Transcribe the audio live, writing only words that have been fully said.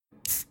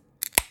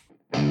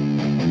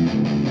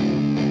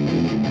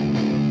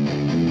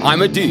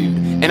I'm a dude,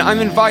 and I'm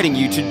inviting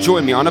you to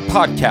join me on a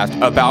podcast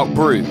about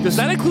brews. Does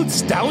that include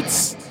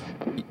stouts?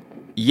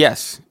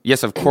 Yes,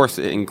 of course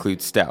it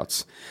includes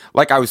stouts.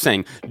 Like I was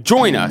saying,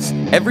 join us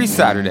every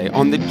Saturday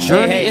on the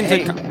journey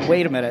into...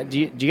 Wait a minute. Do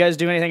you guys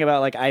do anything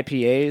about like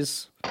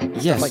IPAs?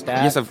 Yes, Stuff like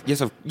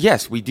that?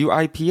 yes, we do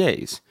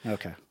IPAs.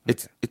 Okay.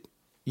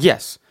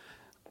 Yes.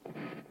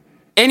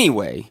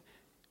 Anyway,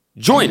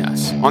 join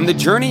us on the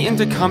Journey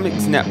into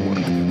Comics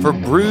Network for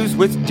Brews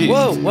with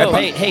Dudes. Whoa,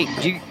 hey,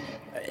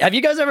 have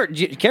you guys ever...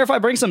 Do you care if I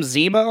bring some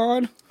Zima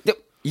on?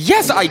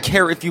 Yes, I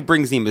care if you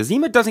bring Zima.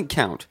 Zima doesn't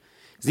count.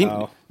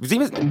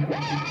 Zima's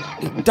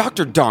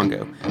Dr.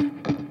 Dongo.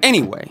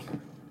 Anyway,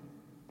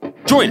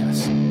 join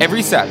us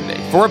every Saturday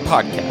for a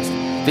podcast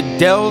that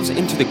delves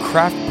into the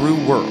craft brew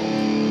world.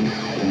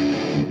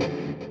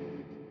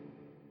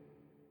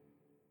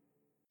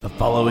 The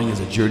following is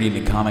a Journey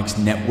into Comics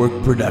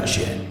Network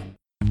production.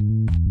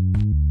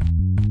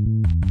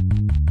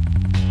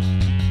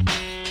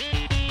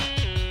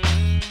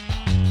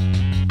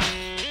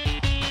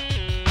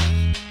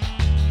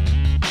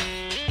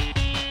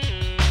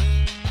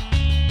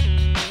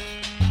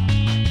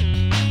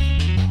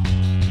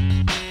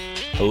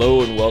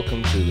 Hello and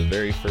welcome to the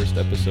very first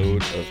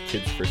episode of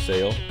Kids for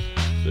Sale,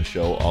 the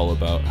show all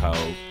about how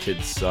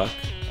kids suck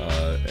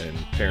and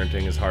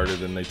parenting is harder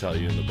than they tell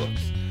you in the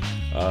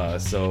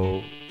books.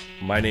 So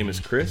my name is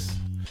Chris,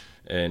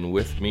 and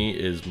with me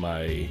is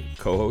my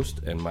co-host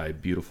and my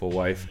beautiful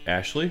wife,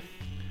 Ashley.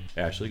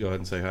 Ashley, go ahead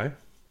and say hi.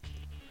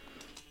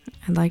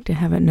 I'd like to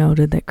have it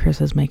noted that Chris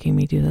is making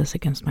me do this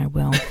against my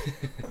will.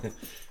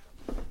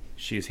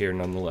 She's here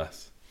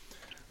nonetheless.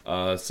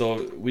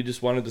 So we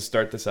just wanted to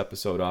start this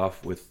episode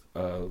off with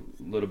a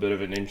little bit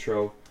of an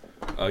intro.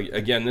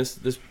 Again,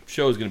 this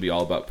show is going to be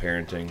all about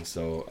parenting,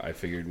 so I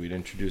figured we'd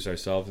introduce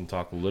ourselves and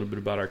talk a little bit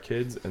about our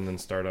kids and then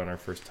start on our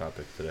first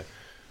topic today.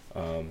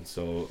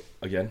 So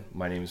again,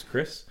 my name is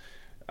Chris.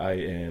 I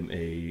am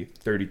a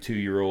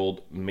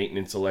 32-year-old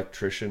maintenance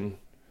electrician.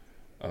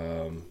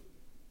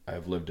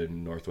 I've lived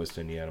in Northwest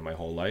Indiana my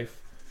whole life.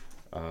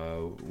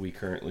 We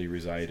currently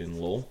reside in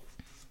Lowell.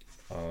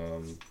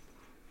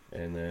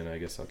 And then I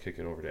guess I'll kick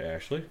it over to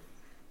Ashley.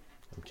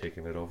 I'm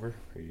kicking it over.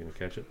 Are you going to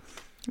catch it?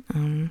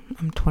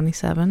 I'm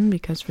 27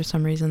 because for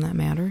some reason that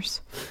matters.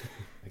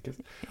 I guess.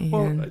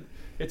 Well,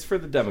 it's for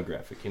the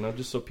demographic,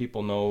 just so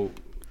people know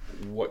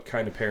what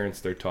kind of parents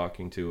they're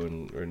talking to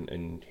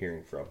and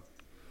hearing from.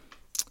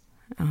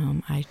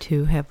 I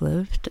too have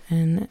lived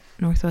in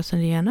Northwest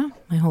Indiana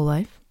my whole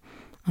life,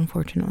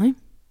 unfortunately.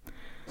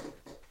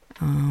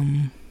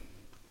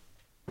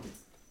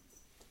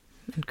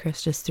 And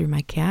Chris just threw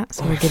my cat,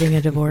 so we're getting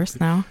a divorce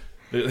now.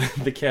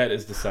 The cat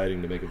is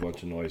deciding to make a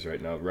bunch of noise right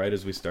now. Right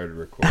as we started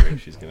recording,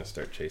 she's going to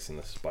start chasing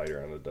the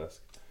spider on the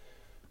desk.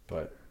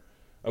 But,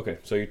 okay,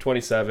 so you're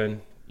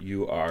 27.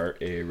 You are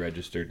a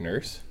registered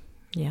nurse.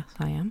 Yes,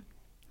 I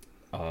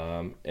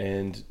am.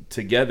 And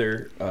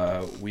together,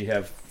 we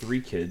have 3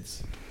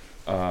 kids.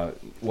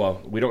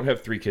 Well, we don't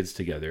have 3 kids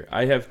together.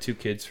 I have 2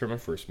 kids from a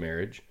first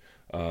marriage.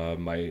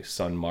 My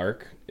son,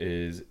 Mark,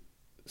 is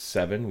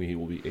 7. He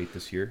will be 8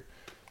 this year.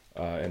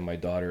 And my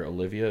daughter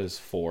Olivia is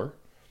 4,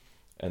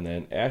 and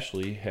then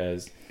Ashley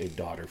has a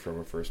daughter from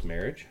her first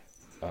marriage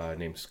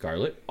named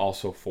Scarlett,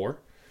 also 4.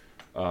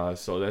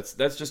 So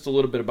that's just a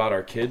little bit about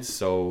our kids.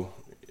 So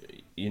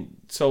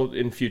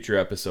in future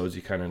episodes,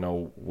 you kind of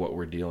know what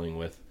we're dealing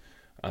with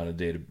on a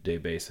day-to-day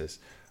basis.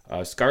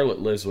 Scarlett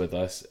lives with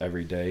us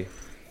every day.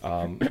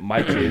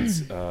 My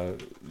kids,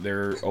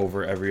 they're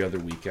over every other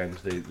weekend.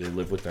 They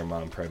live with their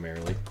mom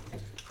primarily,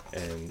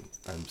 and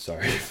I'm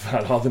sorry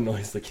about all the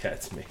noise the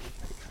cats make.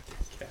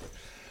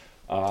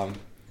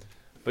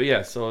 But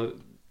yeah, so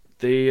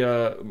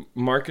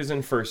Mark is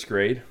in first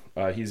grade.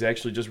 He's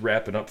actually just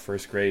wrapping up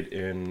first grade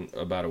in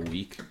about a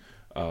week.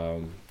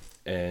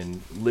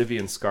 And Livy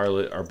and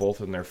Scarlett are both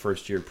in their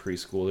first year of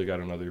preschool. They got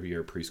another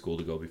year of preschool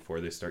to go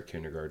before they start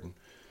kindergarten.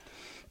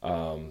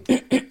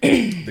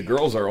 The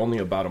girls are only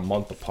about a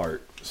month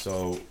apart,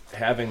 so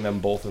having them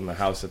both in the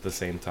house at the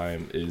same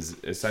time is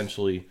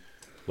essentially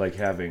like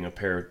having a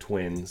pair of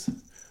twins.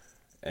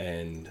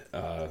 And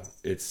I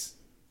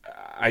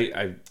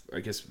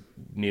guess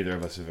neither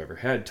of us have ever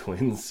had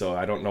twins, so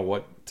I don't know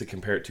what to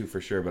compare it to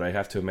for sure, but I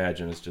have to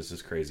imagine it's just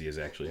as crazy as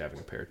actually having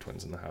a pair of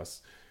twins in the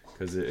house,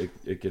 because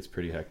it gets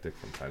pretty hectic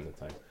from time to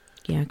time.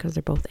 Yeah, because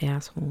they're both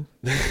assholes.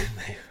 They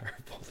are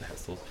both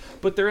assholes,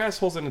 but they're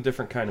assholes in a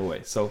different kind of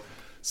way. So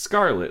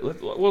Scarlett,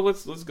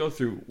 let's go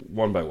through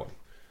one by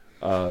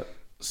one.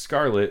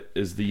 Scarlett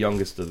is the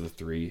youngest of the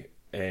 3,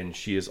 and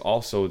she is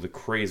also the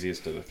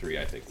craziest of the 3,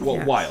 I think. Well,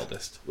 yes.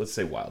 Wildest. Let's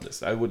say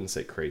wildest. I wouldn't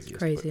say craziest.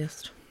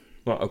 Craziest.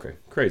 Well, okay,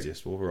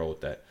 craziest. We'll roll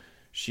with that.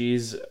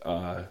 She's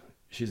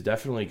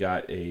definitely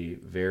got a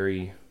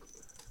very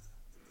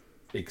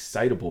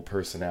excitable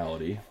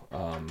personality.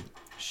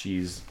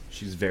 She's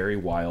very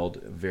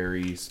wild,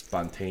 very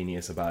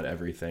spontaneous about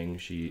everything.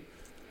 She,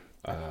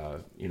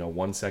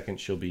 one second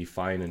she'll be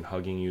fine and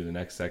hugging you, the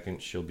next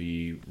second she'll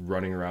be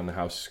running around the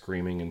house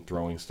screaming and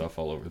throwing stuff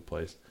all over the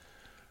place.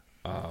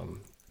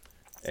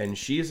 And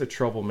she is a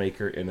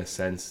troublemaker in a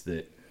sense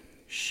that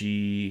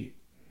she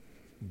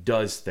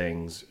does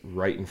things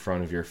right in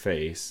front of your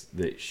face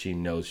that she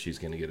knows she's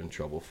going to get in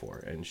trouble for,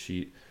 and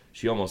she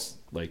almost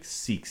like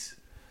seeks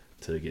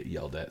to get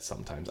yelled at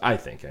sometimes. I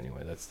think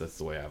anyway. That's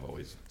the way I've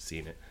always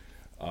seen it.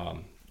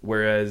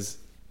 Whereas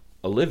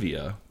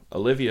Olivia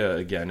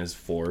again is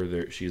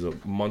 4. She's a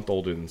month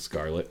older than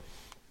Scarlett.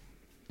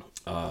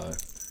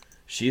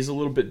 She's a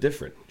little bit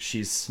different.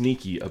 She's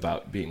sneaky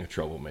about being a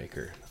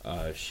troublemaker.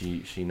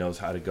 She knows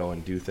how to go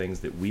and do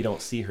things that we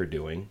don't see her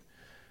doing.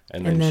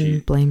 And then she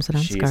blames it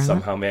on Scarlett. She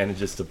somehow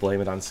manages to blame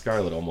it on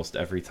Scarlett almost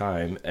every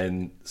time.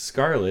 And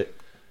Scarlett,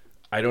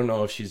 I don't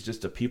know if she's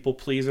just a people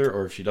pleaser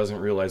or if she doesn't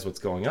realize what's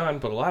going on,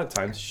 but a lot of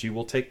times she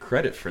will take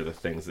credit for the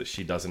things that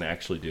she doesn't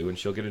actually do, and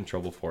she'll get in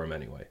trouble for them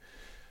anyway.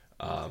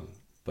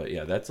 But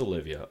yeah, that's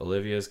Olivia.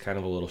 Olivia is kind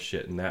of a little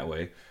shit in that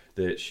way,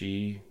 that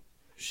she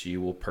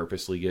will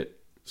purposely get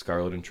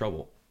Scarlett in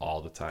trouble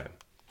all the time.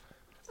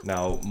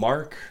 Now,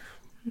 Mark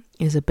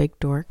is a big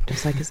dork,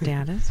 just like his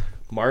dad is.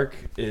 Mark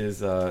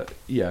is,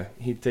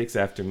 he takes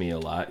after me a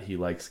lot. He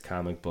likes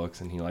comic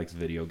books and he likes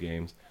video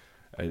games.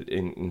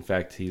 In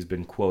fact, he's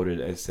been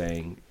quoted as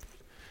saying,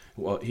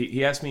 well,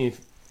 he asked me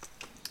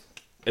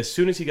as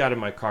soon as he got in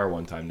my car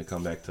one time to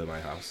come back to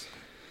my house,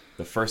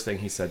 the first thing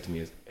he said to me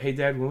is, "Hey,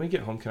 Dad, when we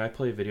get home, can I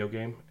play a video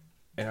game?"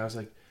 And I was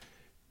like,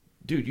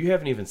 "Dude, you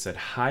haven't even said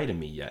hi to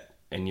me yet,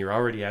 and you're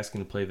already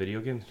asking to play video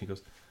games?" And he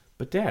goes,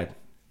 "But Dad,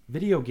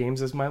 video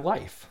games is my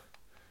life."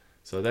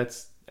 So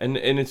and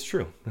it's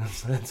true.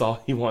 That's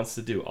all he wants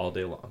to do all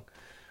day long.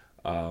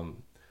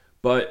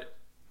 But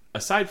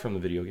aside from the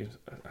video games,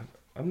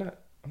 I'm not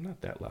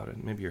that loud.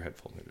 Maybe your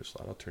headphones are just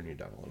loud. I'll turn you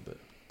down a little bit.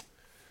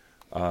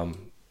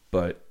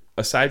 But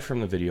aside from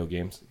the video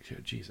games,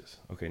 Jesus.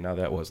 Okay, now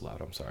that was loud.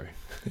 I'm sorry.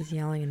 He's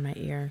yelling in my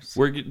ears.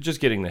 We're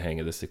just getting the hang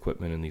of this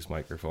equipment and these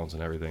microphones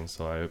and everything,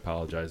 so I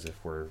apologize if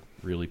we're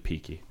really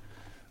peaky.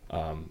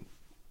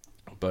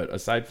 But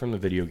aside from the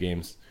video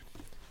games,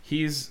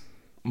 he's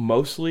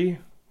mostly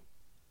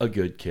a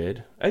good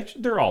kid.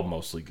 Actually, they're all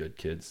mostly good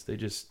kids. You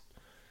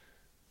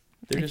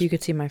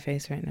could see my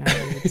face right now,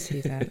 you would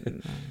see that.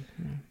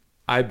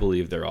 I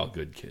believe they're all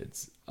good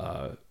kids.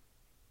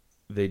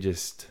 They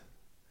just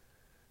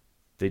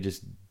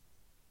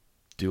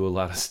do a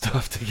lot of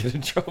stuff to get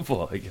in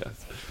trouble, I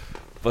guess.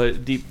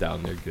 But deep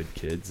down, they're good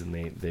kids, and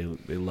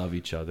they love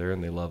each other,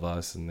 and they love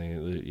us, and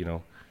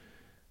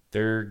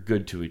they're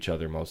good to each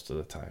other most of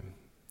the time.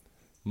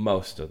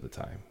 Most of the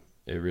time.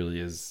 It really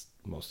is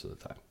most of the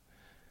time.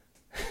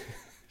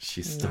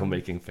 She's still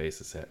making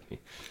faces at me.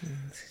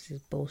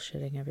 She's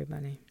bullshitting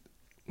everybody.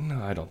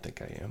 No, I don't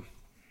think I am.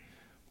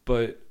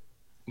 But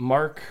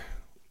Mark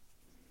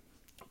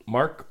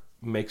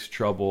makes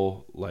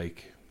trouble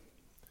like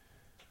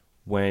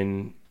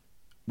when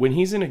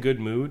he's in a good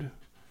mood,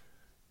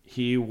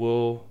 he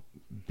will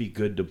be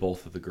good to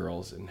both of the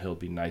girls, and he'll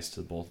be nice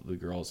to both of the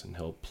girls, and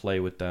he'll play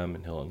with them,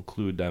 and he'll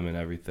include them in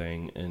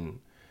everything, and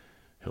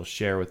he'll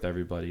share with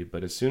everybody.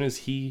 But as soon as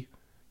he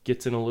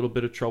gets in a little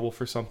bit of trouble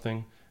for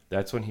something,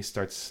 that's when he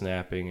starts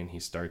snapping, and he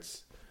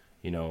starts,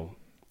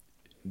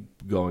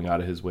 going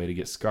out of his way to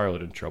get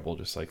Scarlett in trouble,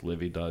 just like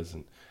Livy does.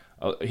 And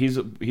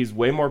he's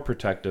way more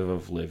protective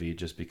of Livy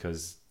just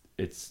because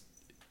it's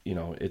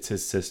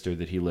his sister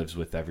that he lives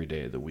with every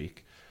day of the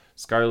week.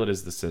 Scarlett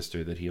is the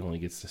sister that he only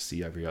gets to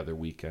see every other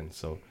weekend,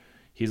 so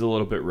he's a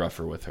little bit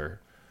rougher with her.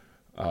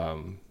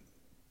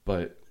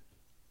 But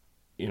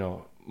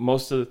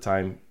most of the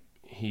time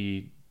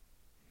he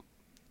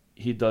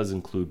does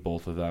include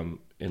both of them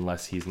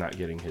unless he's not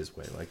getting his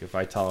way. Like if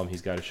I tell him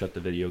he's got to shut the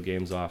video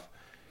games off,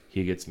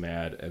 he gets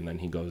mad, and then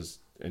he goes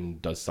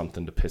and does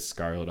something to piss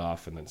Scarlett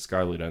off, and then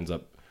Scarlett ends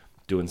up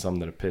doing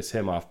something to piss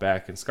him off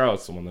back, and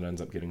Scarlett's the one that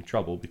ends up getting in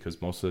trouble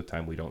because most of the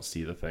time we don't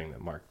see the thing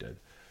that Mark did.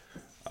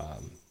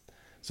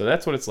 So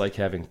that's what it's like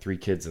having 3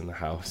 kids in the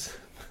house.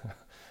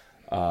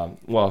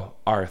 Well,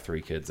 our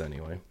 3 kids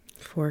anyway.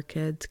 4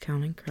 kids,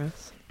 counting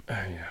Chris.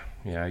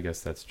 Yeah, I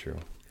guess that's true.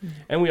 Yeah.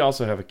 And we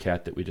also have a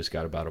cat that we just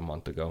got about a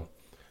month ago,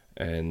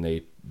 and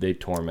they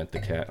torment the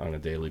cat on a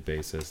daily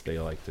basis. They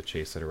like to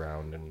chase it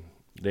around, and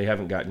they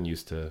haven't gotten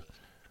used to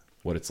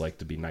what it's like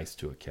to be nice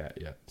to a cat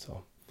yet.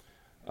 So,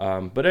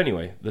 but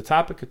anyway, the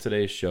topic of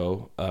today's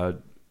show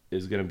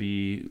is going to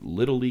be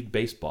Little League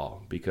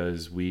Baseball,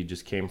 because we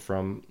just came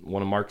from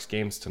one of Mark's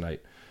games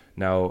tonight.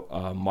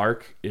 Now,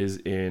 Mark is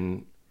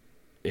in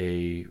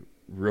a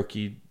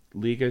rookie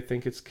league, I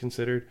think it's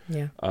considered,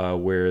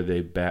 where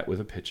they bat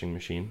with a pitching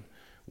machine,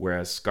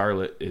 whereas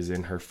Scarlett is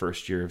in her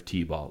first year of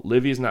T-ball.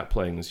 Livy's not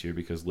playing this year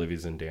because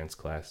Livy's in dance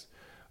class,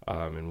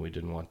 and we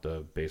didn't want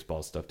the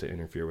baseball stuff to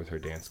interfere with her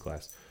dance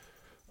class.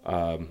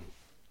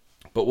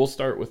 But we'll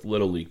start with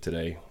Little League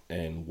today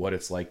and what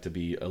it's like to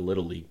be a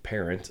Little League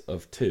parent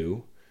of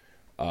 2.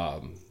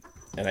 And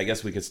I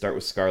guess we could start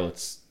with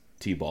Scarlett's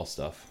T-ball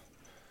stuff.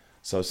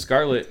 So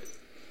Scarlett,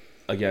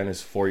 again,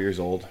 is 4 years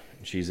old.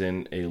 She's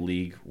in a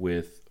league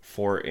with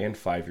 4 and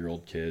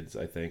 5-year-old kids,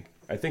 I think.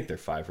 I think they're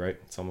 5, right?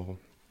 Some of them.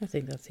 I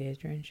think that's the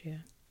age range, yeah.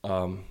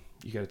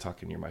 You got to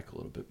talk in your mic a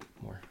little bit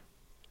more.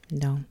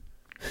 No.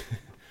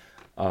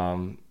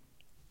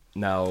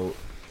 Now,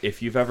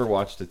 if you've ever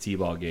watched a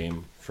t-ball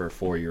game for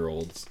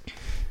 4-year-olds,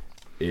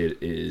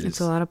 It's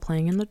a lot of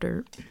playing in the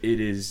dirt. It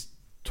is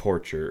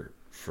torture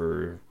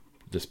for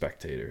the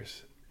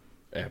spectators.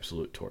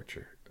 Absolute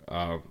torture.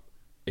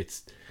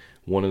 It's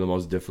one of the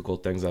most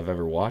difficult things I've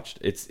ever watched.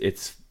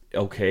 It's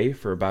okay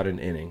for about an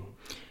inning.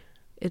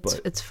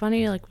 It's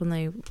funny like when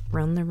they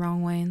run the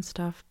wrong way and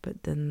stuff,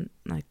 but then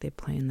like they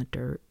play in the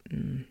dirt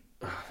and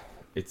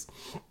it's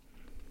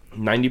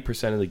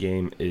 90% of the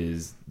game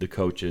is the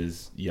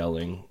coaches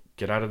yelling,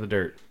 "Get out of the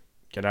dirt.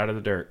 Get out of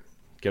the dirt.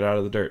 Get out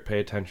of the dirt. Pay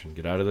attention.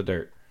 Get out of the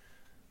dirt."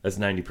 That's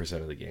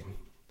 90% of the game.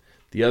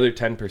 The other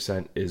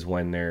 10% is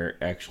when they're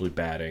actually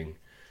batting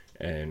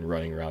and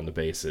running around the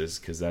bases,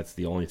 because that's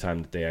the only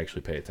time that they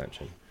actually pay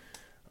attention.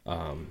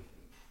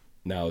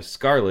 Now,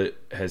 Scarlett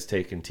has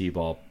taken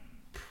t-ball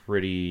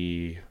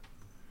pretty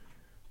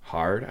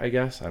hard, I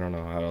guess. I don't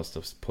know how else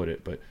to put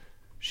it, but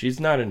she's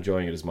not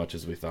enjoying it as much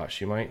as we thought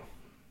she might.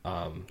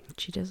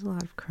 she does a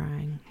lot of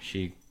crying.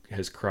 She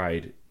has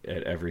cried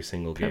at every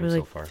single game Probably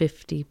so far.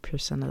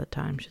 50% of the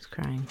time she's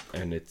crying.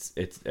 And it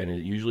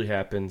usually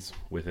happens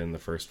within the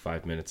first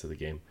 5 minutes of the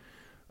game.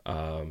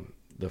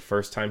 The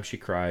first time she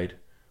cried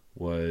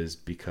was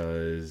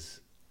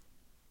because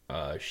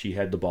she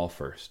had the ball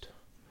first,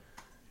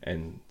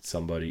 and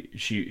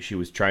she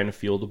was trying to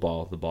field the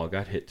ball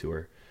got hit to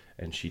her,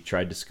 and she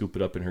tried to scoop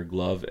it up in her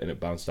glove, and it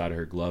bounced out of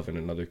her glove, and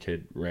another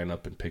kid ran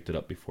up and picked it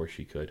up before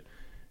she could,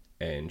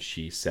 and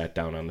she sat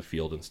down on the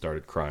field and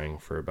started crying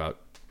for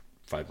about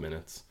 5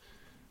 minutes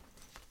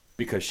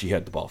because she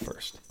had the ball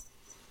first.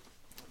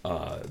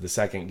 The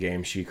second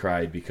game she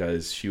cried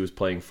because she was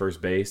playing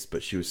first base,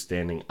 but she was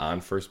standing on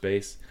first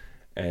base,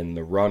 and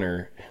the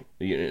runner,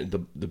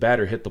 the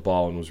batter hit the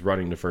ball and was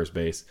running to first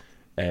base,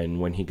 and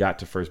when he got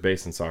to first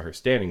base and saw her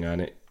standing on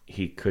it,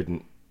 he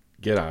couldn't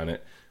get on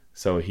it,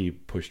 so he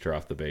pushed her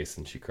off the base,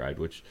 and she cried,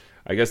 which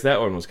I guess that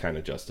one was kind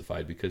of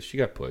justified because she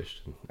got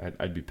pushed.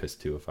 I'd be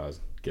pissed too if I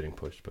was getting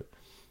pushed, but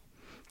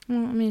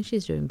Well, I mean,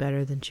 she's doing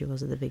better than she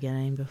was at the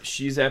beginning. But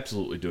she's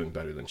absolutely doing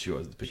better than she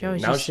was at the she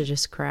always beginning. used to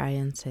just cry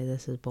and say,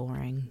 "This is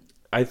boring."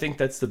 I think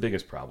that's the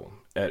biggest problem.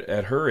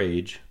 At her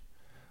age,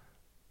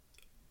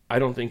 I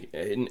don't think,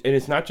 and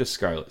it's not just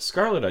Scarlett.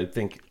 Scarlett, I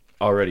think,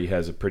 already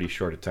has a pretty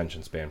short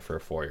attention span for a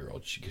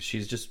 4-year-old.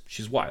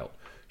 She's wild.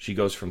 She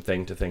goes from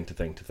thing to thing to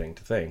thing to thing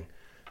to thing,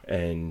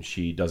 and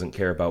she doesn't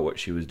care about what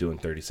she was doing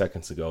 30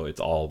 seconds ago. It's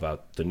all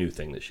about the new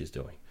thing that she's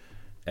doing.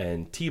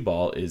 And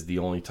t-ball is the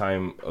only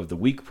time of the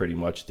week pretty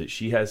much that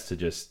she has to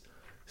just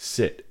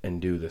sit and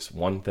do this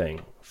one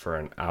thing for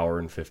an hour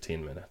and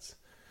 15 minutes.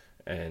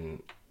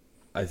 And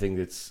I think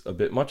it's a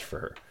bit much for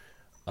her.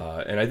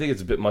 And I think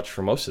it's a bit much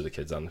for most of the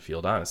kids on the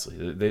field, honestly.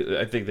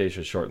 I think they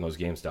should shorten those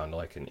games down to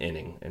like an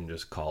inning and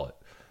just call it.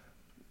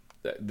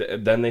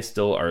 Then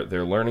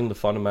they're learning the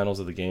fundamentals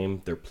of the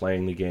game. They're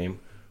playing the game,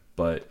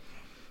 but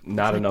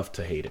not enough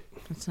to hate it.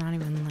 It's not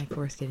even like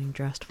worth getting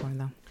dressed for,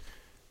 though.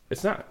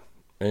 It's not.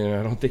 And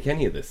I don't think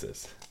any of this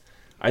is.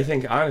 I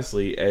think,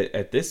 honestly,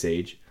 at this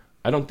age,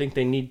 I don't think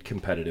they need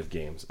competitive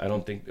games.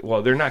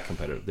 They're not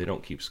competitive. They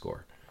don't keep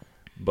score.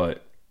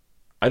 But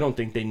I don't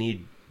think they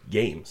need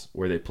games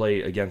where they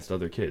play against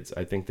other kids.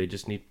 I think they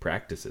just need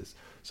practices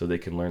so they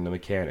can learn the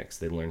mechanics.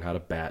 They learn how to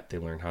bat. They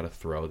learn how to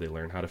throw. They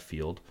learn how to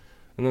field.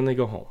 And then they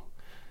go home.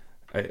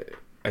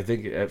 I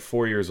think at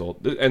 4 years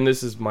old, and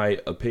this is my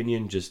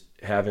opinion, just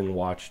having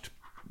watched,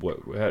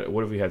 what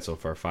have we had so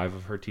far? 5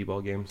 of her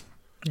t-ball games?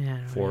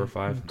 Yeah, 4 or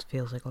 5. It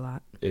feels like a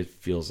lot. It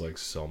feels like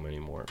so many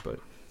more,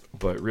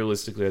 but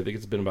realistically, I think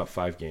it's been about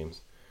 5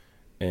 games,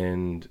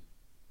 and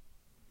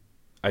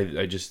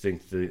I just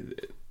think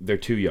they're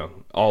too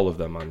young. All of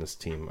them on this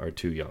team are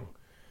too young,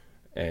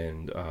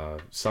 and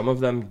some of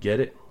them get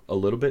it a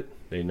little bit.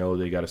 They know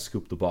they got to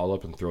scoop the ball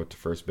up and throw it to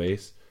first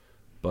base,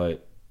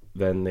 but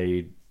then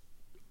they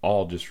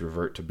all just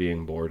revert to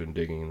being bored and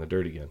digging in the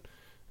dirt again,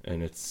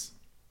 and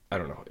I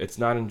don't know. It's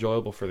not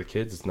enjoyable for the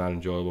kids. It's not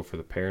enjoyable for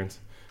the parents.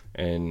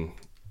 And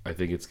I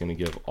think it's going to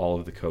give all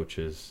of the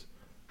coaches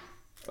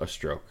a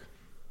stroke.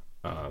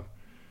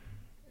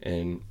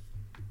 And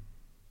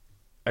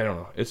I don't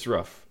know. It's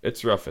rough.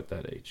 It's rough at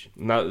that age.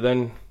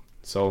 Then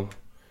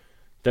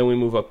we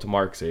move up to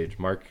Mark's age.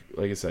 Mark,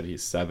 like I said,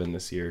 he's 7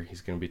 this year. He's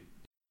going to be...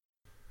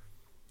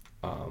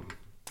 I'm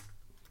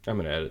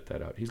going to edit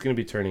that out. He's going to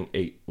be turning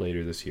 8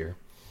 later this year.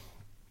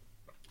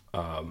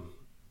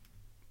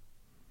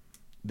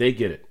 They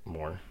get it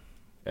more.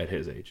 At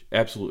his age.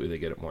 Absolutely, they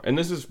get it more. And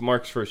this is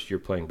Mark's first year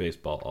playing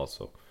baseball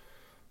also.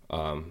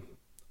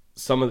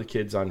 Some of the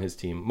kids on his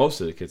team, most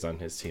of the kids on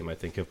his team, I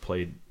think, have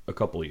played a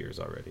couple of years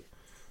already.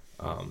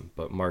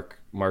 But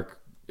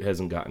Mark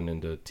hasn't gotten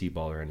into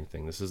t-ball or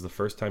anything. This is the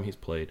first time he's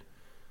played.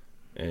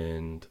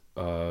 And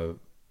I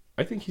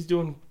think he's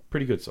doing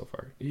pretty good so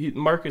far.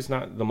 Mark is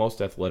not the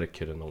most athletic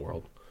kid in the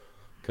world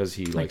because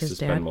he likes to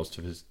spend most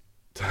of his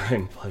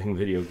time playing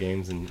video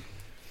games, and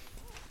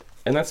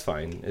that's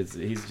fine.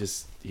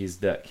 He's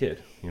that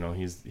kid,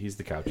 he's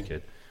the couch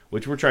kid,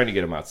 which we're trying to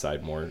get him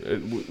outside more.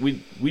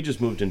 We just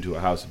moved into a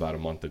house about a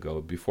month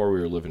ago. Before we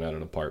were living at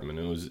an apartment.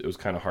 It was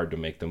kind of hard to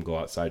make them go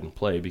outside and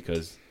play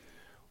because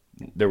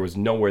there was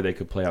nowhere they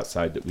could play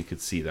outside that we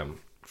could see them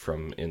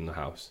from in the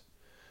house.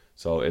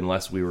 So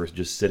unless we were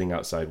just sitting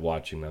outside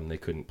watching them, they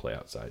couldn't play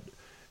outside.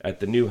 At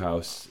the new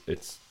house,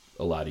 it's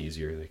a lot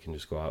easier. They can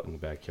just go out in the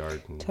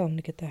backyard and Tell them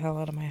to get the hell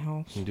out of my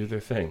house. do their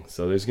thing.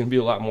 So there's going to be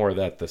a lot more of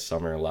that this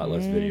summer, a lot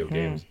less video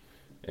games,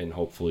 and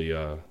hopefully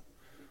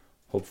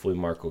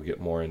Mark will get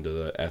more into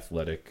the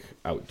athletic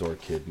outdoor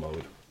kid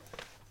mode.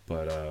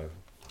 But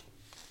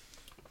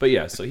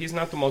yeah, so he's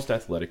not the most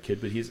athletic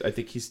kid, but I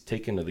think he's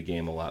taken to the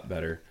game a lot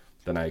better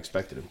than I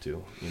expected him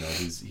to. You know,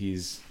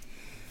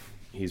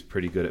 he's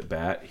pretty good at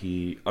bat.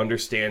 He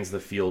understands the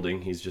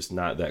fielding. He's just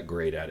not that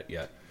great at it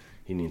yet.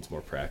 He needs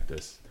more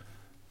practice.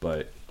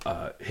 But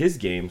his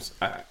games,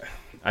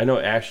 I know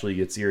Ashley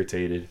gets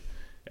irritated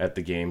at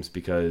the games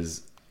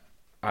because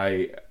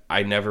I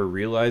never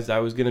realized I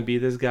was going to be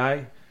this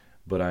guy,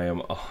 but I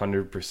am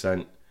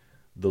 100%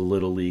 the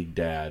Little League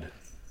dad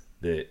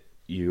that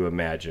you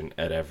imagine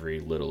at every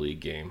Little League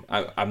game.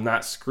 I'm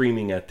not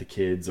screaming at the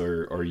kids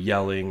or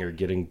yelling or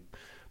getting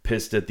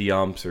pissed at the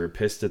umps or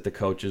pissed at the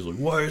coaches, like,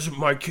 why isn't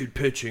my kid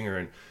pitching,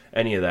 or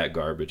any of that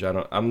garbage.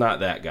 I'm not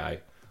that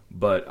guy,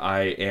 but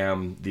I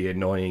am the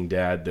annoying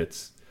dad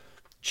that's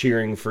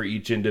cheering for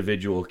each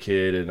individual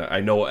kid, and I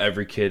know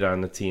every kid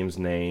on the team's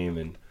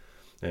name,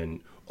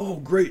 and oh,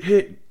 great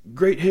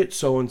hit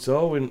so and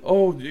so, and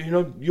oh,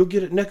 you'll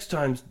get it next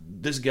time,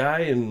 this guy,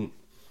 and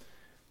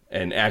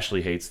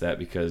Ashley hates that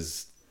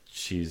because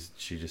she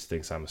just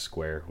thinks I'm a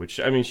square, which,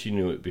 I mean, she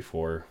knew it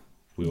before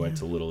we went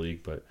to Little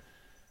League, but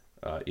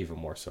even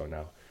more so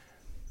now.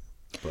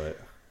 But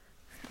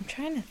I'm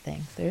trying to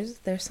think.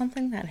 There's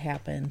something that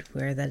happened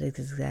where that is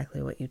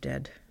exactly what you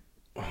did.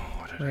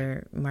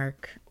 Where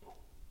Mark,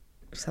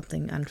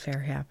 something unfair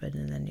happened,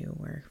 and then you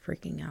were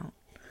freaking out,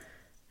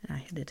 and I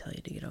had to tell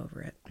you to get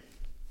over it.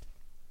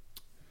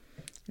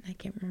 And I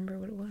can't remember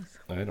what it was.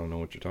 I don't know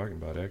what you're talking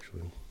about,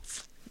 actually.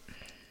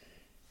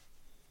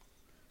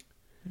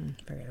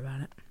 Forget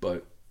about it.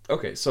 But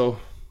okay, so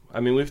I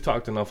mean, we've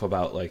talked enough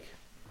about like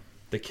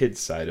the kids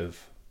side of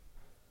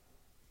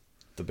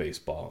the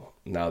baseball.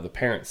 Now the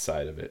parents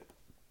side of it.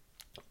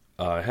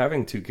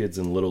 Having two kids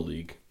in Little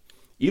League,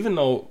 even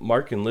though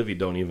Mark and Livy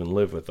don't even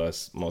live with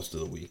us most of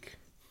the week,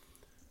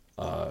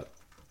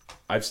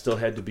 I've still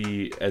had to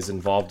be as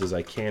involved as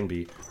I can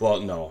be. Well,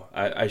 no,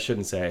 I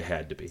shouldn't say I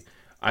had to be.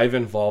 I've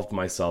involved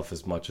myself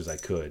as much as I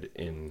could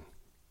in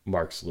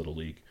Mark's Little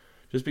League,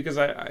 just because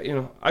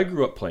I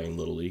grew up playing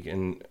Little League,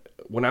 and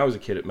when I was a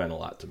kid, it meant a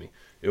lot to me.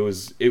 It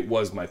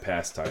was my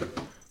pastime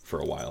for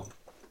a while.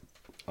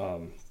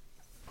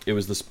 It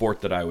was the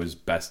sport that I was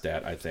best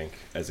at, I think,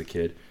 as a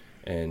kid,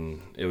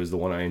 and it was the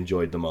one I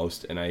enjoyed the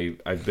most. And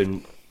I've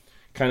been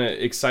kind of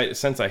excited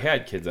since I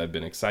had kids. I've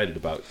been excited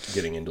about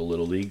getting into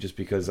Little League just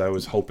because I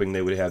was hoping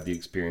they would have the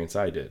experience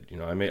I did.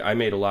 I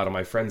made a lot of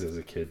my friends as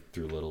a kid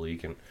through Little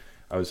League, and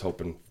I was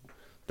hoping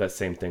that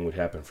same thing would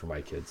happen for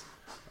my kids.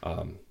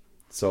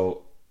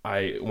 So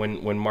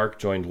when Mark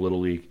joined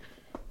Little League,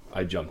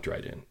 I jumped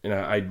right in, and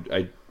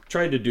I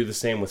tried to do the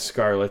same with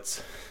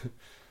Scarlett's,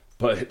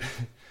 but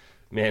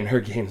man, her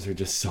games are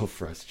just so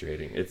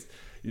frustrating.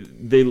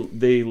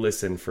 They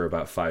listen for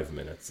about 5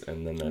 minutes,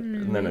 and then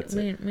that's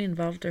it. We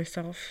involved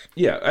ourselves.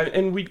 Yeah,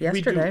 and we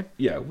Yesterday.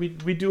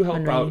 we do help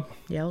When out.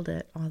 we yelled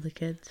at all the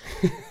kids.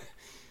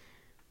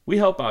 We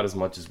help out as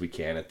much as we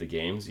can at the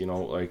games,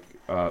 like.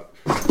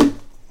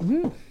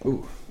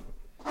 Ooh.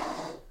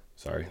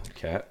 Sorry,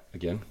 cat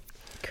again.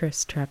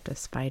 Chris trapped a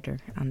spider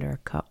under a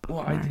cup. Well,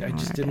 I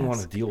just didn't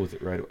want to deal with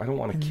it right. I don't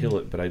want to kill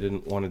it, but I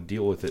didn't want to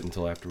deal with it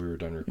until after we were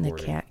done recording.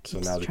 The cat so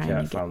keeps now the trying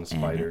cat to found the get at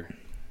spider,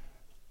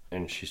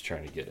 and she's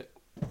trying to get it.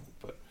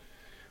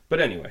 But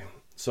anyway,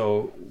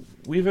 so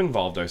we've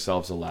involved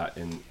ourselves a lot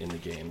in the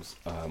games,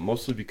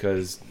 mostly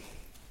because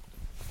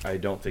I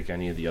don't think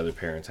any of the other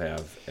parents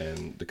have,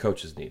 and the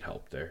coaches need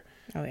help there.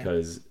 Oh, yeah.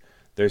 Because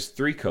there's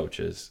 3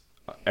 coaches.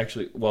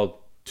 Actually, well,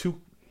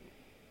 two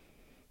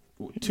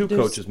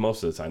coaches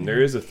most of the time.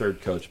 There is a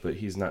third coach, but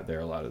he's not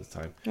there a lot of the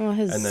time. Well,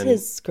 And then-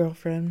 his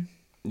girlfriend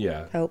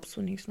Yeah, helps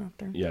when he's not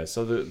there. yeah.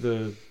 So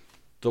the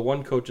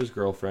one coach's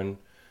girlfriend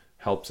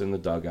helps in the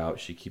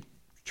dugout. She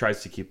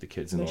tries to keep the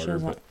kids in order,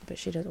 But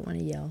she doesn't want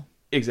to yell.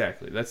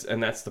 exactly. That's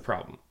the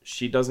problem.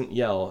 She doesn't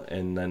yell,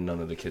 and then none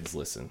of the kids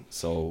listen.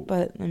 So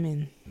But I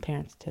mean,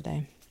 parents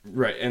today.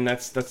 right, and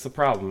that's the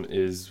problem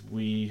is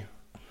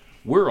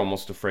we're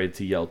almost afraid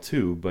to yell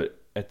too, but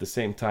at the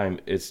same time,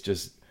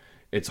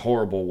 it's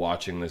horrible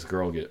watching this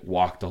girl get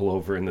walked all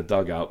over in the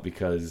dugout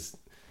because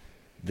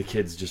the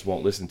kids just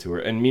won't listen to her.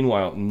 And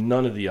meanwhile,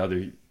 none of the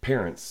other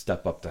parents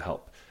step up to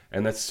help.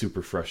 And that's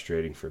super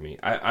frustrating for me.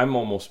 I'm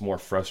almost more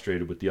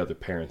frustrated with the other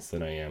parents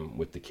than I am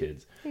with the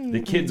kids. The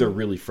kids are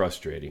really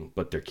frustrating,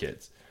 but they're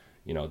kids.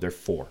 They're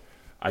 4.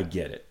 I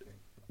get it.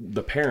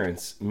 The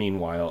parents,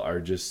 meanwhile, are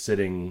just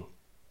sitting,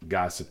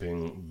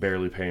 gossiping,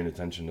 barely paying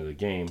attention to the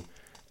game,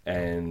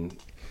 and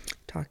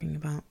Talking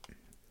about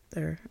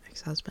their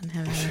ex-husband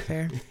having an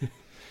affair.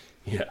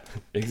 yeah,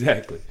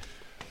 exactly.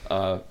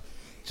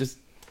 Just,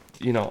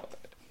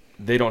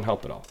 they don't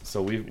help at all.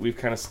 So we've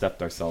kind of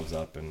stepped ourselves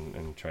up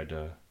and tried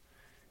to,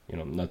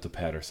 not to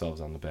pat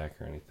ourselves on the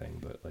back or anything,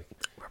 but like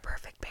We're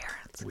perfect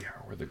parents. we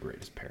are. We're the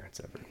greatest parents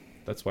ever.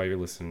 That's why you're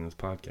listening to this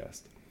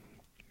podcast.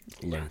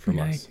 Learn from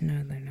us.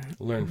 No, they're not.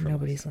 Learn from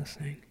Nobody's us.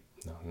 listening.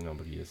 No,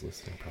 nobody is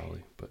listening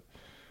probably, but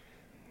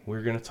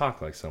we're gonna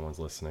talk like someone's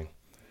listening.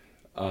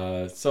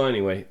 So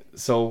anyway,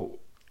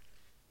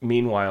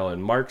 meanwhile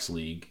in Mark's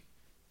league,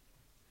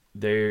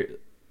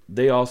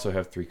 they also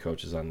have 3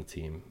 coaches on the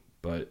team,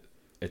 but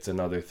it's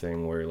another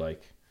thing where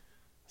like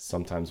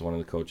sometimes one of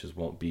the coaches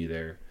won't be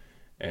there,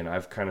 and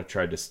I've kind of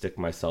tried to stick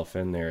myself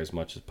in there as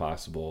much as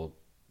possible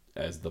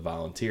as the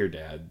volunteer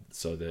dad,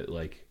 so that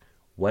like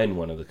when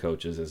one of the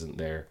coaches isn't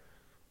there,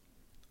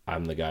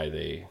 I'm the guy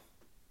they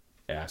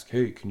ask,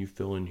 hey, can you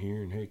fill in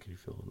here, and hey, can you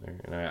fill in there?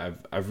 And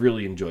I've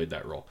really enjoyed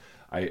that role.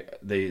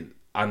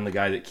 I'm the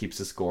guy that keeps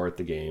the score at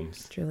the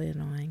games. It's really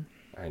annoying.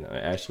 I know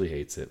Ashley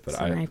hates it, but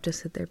So I have to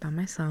sit there by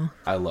myself.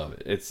 I love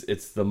it.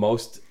 It's the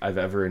most I've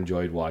ever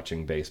enjoyed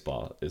watching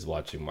baseball is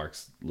watching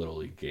Mark's Little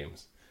League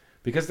games,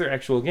 because they're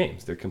actual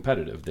games. They're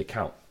competitive. They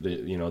count.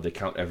 They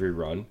count every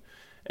run,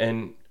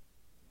 and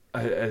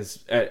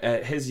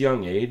at his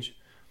young age,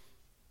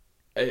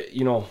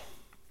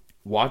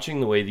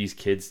 watching the way these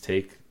kids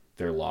take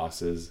their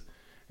losses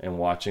and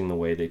watching the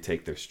way they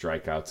take their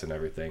strikeouts and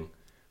everything,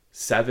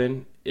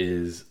 7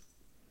 is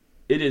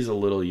a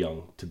little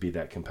young to be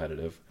that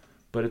competitive.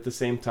 But at the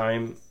same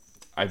time,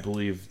 I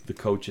believe the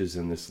coaches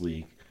in this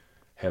league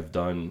have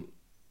done,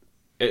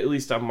 at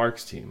least on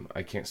Mark's team,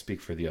 I can't speak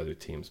for the other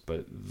teams,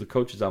 but the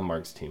coaches on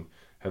Mark's team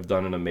have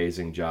done an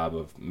amazing job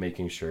of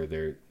making sure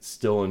they're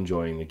still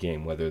enjoying the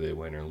game, whether they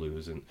win or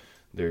lose. And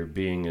they're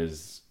being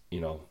as,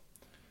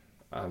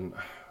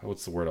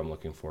 what's the word I'm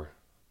looking for?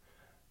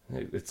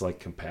 It's like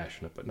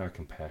compassionate, but not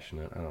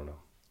compassionate. I don't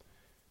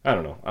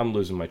know. I'm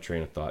losing my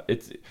train of thought.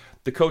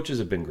 The coaches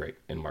have been great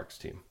in Mark's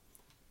team,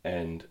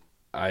 and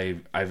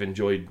I've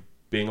enjoyed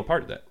being a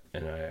part of that.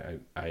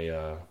 And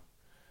I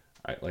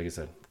like I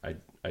said,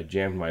 I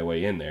jammed my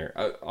way in there.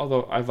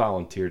 Although I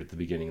volunteered at the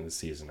beginning of the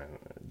season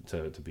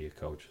to be a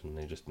coach, and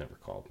they just never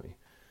called me,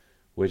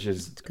 which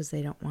is because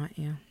they don't want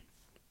you.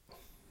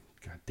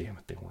 God damn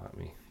it, they want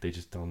me. They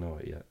just don't know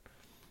it yet.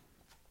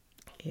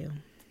 Ew.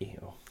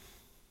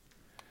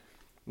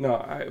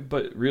 No,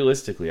 but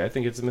realistically, I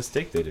think it's a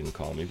mistake they didn't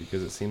call me,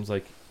 because it seems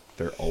like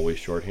they're always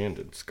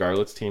shorthanded.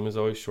 Scarlett's team is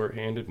always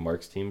shorthanded.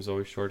 Mark's team is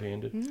always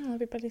shorthanded. No,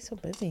 everybody's so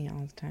busy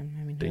all the time.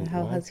 I mean, Who the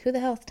hell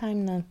has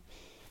time to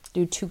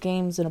do 2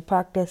 games and a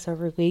practice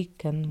every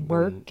week and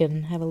work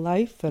and have a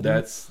life? And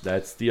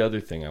That's the other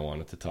thing I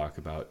wanted to talk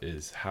about,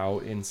 is how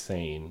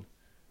insane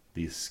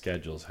these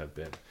schedules have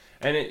been.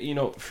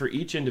 And for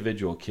each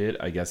individual kid,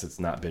 I guess it's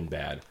not been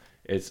bad.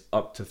 It's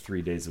up to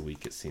 3 days a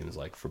week, it seems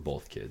like, for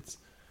both kids.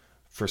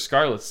 For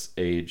Scarlett's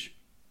age,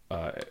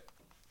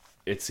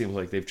 it seems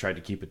like they've tried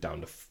to keep it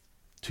down to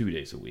 2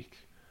 days a week.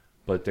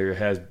 But there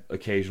has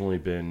occasionally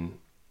been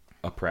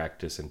a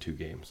practice and 2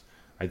 games.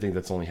 I think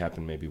that's only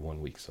happened maybe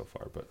 1 week so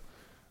far.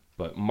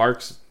 But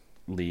Mark's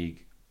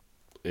league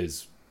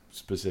is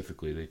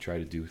specifically, they try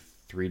to do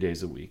 3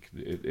 days a week.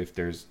 If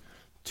there's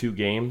 2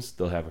 games,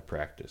 they'll have a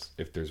practice.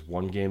 If there's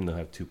 1 game, they'll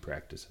have 2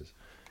 practices.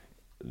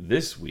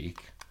 This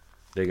week,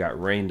 they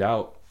got rained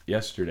out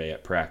yesterday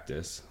at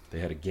practice. They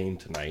had a game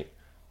tonight.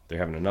 They're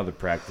having another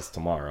practice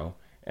tomorrow,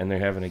 and they're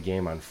having a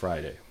game on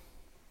Friday.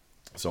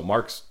 So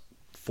Mark's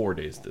 4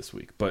 days this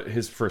week, but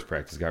his first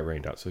practice got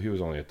rained out, so he was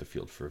only at the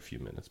field for a few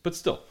minutes. But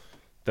still,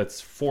 that's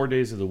 4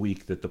 days of the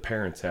week that the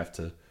parents have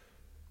to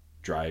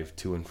drive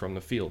to and from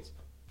the fields.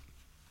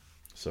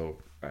 So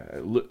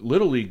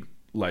Little League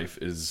life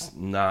is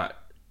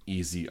not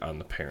easy on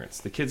the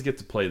parents. The kids get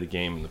to play the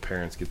game, and the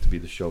parents get to be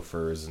the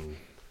chauffeurs, and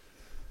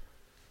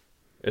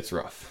it's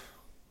rough.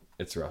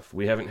 It's rough.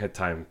 We haven't had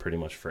time pretty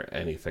much for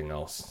anything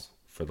else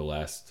for the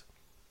last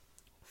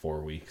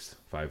 4 weeks,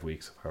 5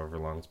 weeks, however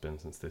long it's been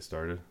since they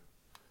started.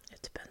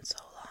 It's been so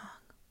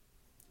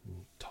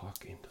long.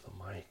 Talk into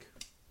the mic.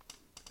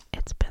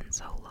 It's been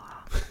so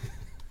long.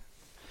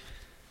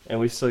 And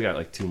we still got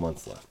like 2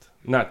 months left.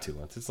 Not 2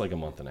 months. It's like a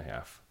month and a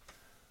half.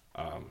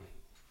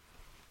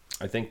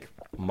 I think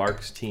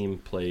Mark's team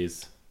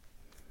plays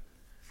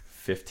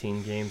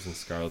 15 games and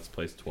Scarlett's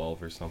plays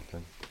 12 or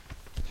something.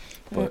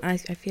 Well, I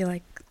feel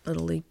like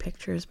Little League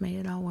pictures made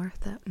it all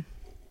worth it.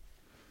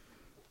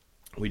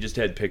 We just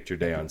had picture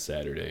day on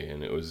Saturday,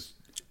 and it was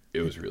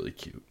really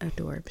cute.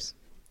 Adorbs.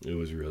 It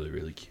was really,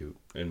 really cute,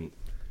 and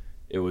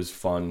it was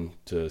fun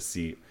to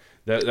see.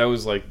 That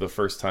was like the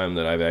first time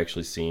that I've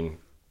actually seen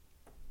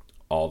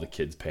all the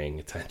kids paying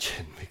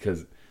attention,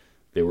 because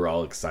they were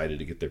all excited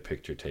to get their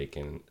picture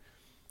taken.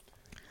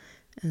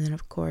 And then,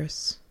 of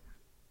course,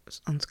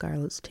 on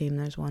Scarlett's team,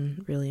 there's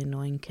one really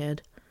annoying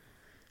kid,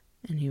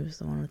 and he was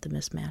the one with the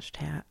mismatched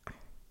hat.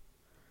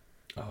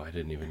 Oh, I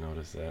didn't even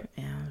notice that.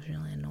 Yeah, it was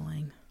really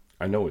annoying.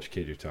 I know which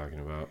kid you're talking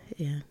about.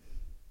 Yeah.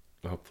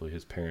 Hopefully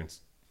his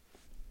parents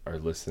are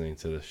listening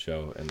to this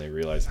show and they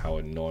realize how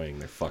annoying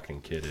their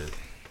fucking kid is.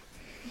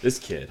 This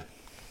kid.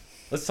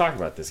 Let's talk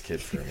about this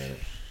kid for a minute.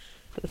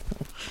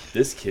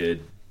 This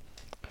kid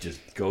just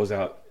goes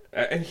out,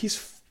 and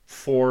he's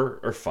 4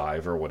 or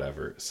 5 or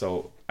whatever.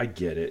 So I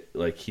get it.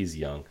 Like, he's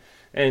young.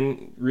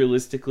 And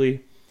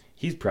realistically,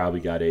 he's probably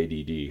got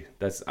ADD.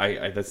 That's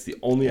the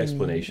only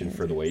explanation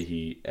for the way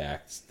he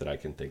acts that I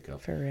can think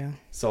of. For real.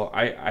 So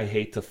I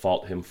hate to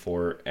fault him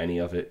for any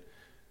of it.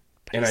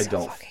 But And he's I so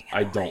don't fucking I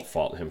annoying. don't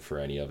fault him for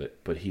any of it,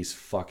 but he's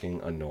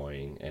fucking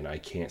annoying and I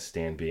can't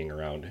stand being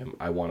around him.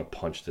 I want to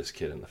punch this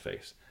kid in the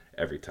face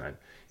every time.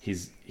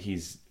 He's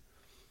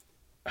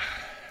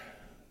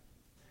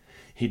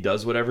he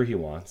does whatever he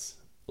wants,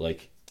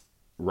 like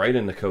right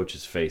in the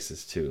coach's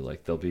faces too.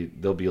 Like they'll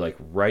be like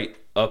right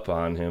up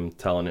on him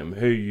telling him,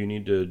 "Hey, you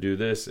need to do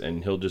this,"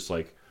 and he'll just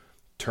like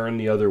turn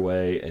the other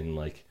way and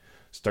like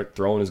start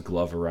throwing his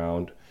glove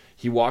around.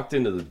 He walked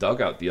into the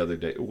dugout the other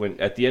day when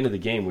at the end of the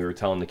game we were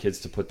telling the kids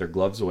to put their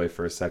gloves away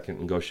for a second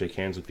and go shake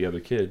hands with the other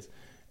kids,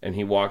 and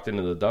he walked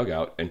into the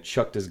dugout and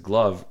chucked his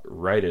glove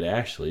right at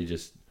Ashley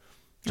just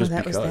Oh,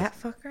 that because. was that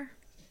fucker?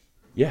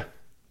 Yeah,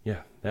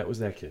 that was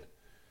that kid.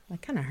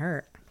 That kind of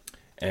hurt.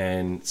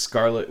 And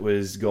Scarlett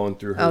was going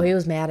through her. Oh, he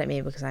was mad at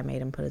me because I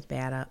made him put his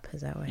bat up.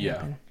 Is that what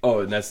happened? Oh,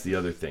 and that's the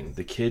other thing.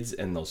 The kids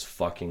and those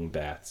fucking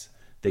bats.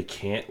 They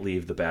can't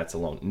leave the bats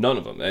alone. None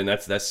of them. And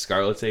that's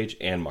Scarlett's age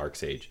and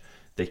Mark's age.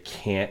 They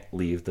can't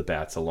leave the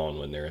bats alone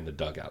when they're in the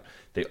dugout.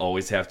 They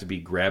always have to be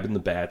grabbing the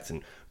bats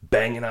and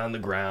banging on the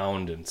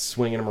ground and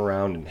swinging them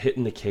around and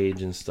hitting the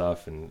cage and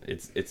stuff. And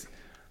it's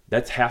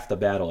that's half the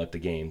battle at the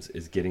games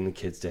is getting the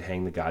kids to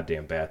hang the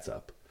goddamn bats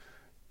up.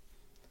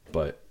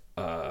 But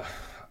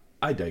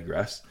I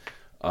digress.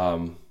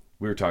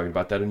 We were talking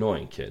about that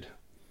annoying kid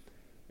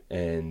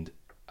and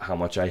how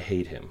much I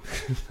hate him.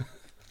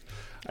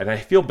 And I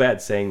feel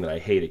bad saying that I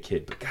hate a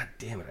kid, but god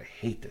damn it, I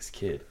hate this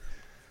kid.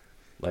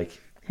 Like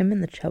Him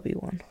and the chubby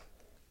one.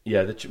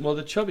 yeah,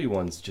 the chubby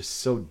one's just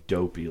so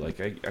dopey. Like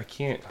I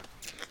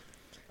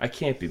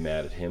can't be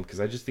mad at him because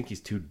I just think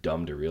he's too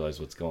dumb to realize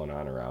what's going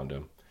on around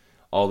him.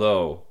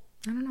 Although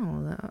I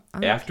don't know.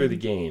 The after kid-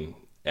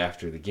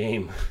 the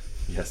game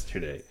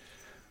yesterday,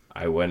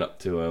 I went up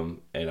to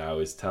him and I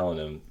was telling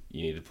him,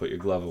 "You need to put your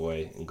glove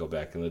away and go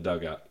back in the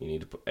dugout. You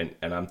need to put," and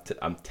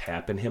I'm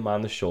tapping him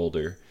on the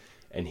shoulder,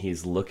 and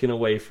he's looking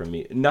away from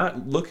me,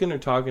 not looking or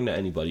talking to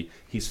anybody.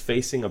 He's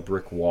facing a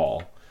brick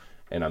wall,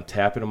 and I'm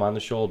tapping him on the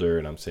shoulder,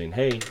 and I'm saying,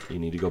 "Hey, you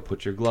need to go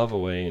put your glove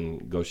away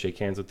and go shake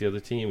hands with the other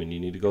team, and you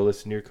need to go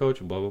listen to your coach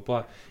and blah blah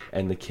blah."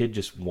 And the kid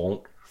just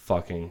won't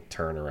fucking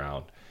turn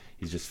around.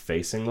 He's just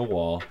facing the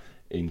wall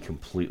and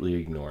completely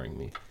ignoring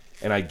me.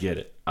 And I get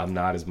it. I'm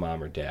not his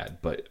mom or dad,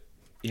 but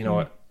you know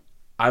what?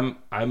 I'm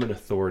an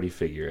authority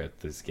figure at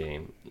this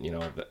game. You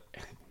know,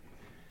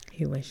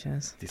 He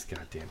wishes. these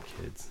goddamn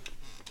kids.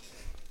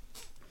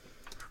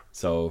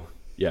 So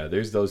yeah,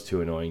 there's those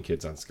two annoying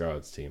kids on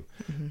Scarlett's team.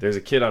 Mm-hmm. There's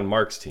a kid on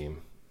Mark's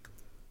team.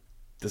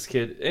 This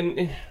kid,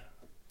 and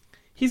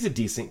he's a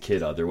decent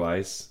kid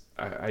otherwise.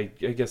 I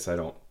guess I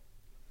don't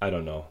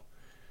know.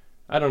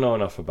 I don't know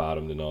enough about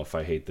him to know if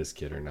I hate this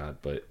kid or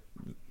not, but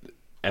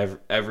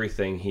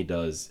everything he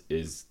does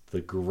is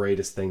the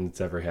greatest thing that's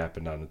ever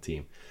happened on the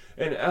team.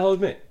 And I'll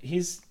admit,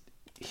 he's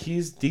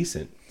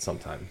decent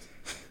sometimes.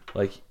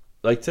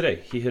 Like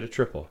today, he hit a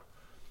triple.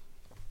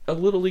 A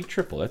Little League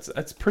triple.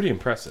 That's pretty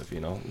impressive, you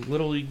know.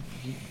 Little League,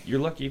 you're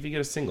lucky if you get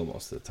a single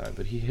most of the time,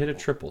 but he hit a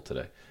triple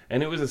today.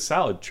 And it was a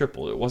solid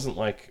triple. It wasn't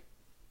like,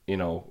 you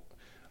know,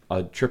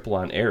 a triple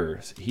on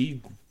errors.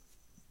 He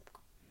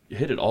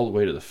hit it all the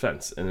way to the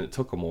fence, and it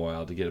took him a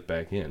while to get it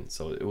back in.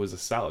 So it was a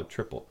solid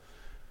triple.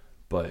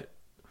 But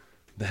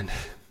then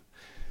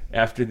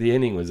after the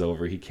inning was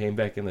over, he came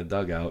back in the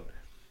dugout,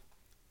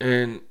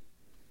 and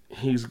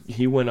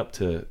he went up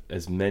to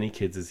as many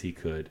kids as he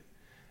could,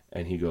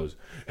 and he goes,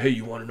 "Hey,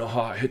 you want to know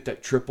how I hit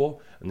that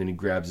triple?" And then he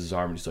grabs his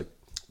arm, and he's like,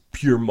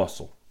 "Pure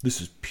muscle.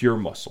 This is pure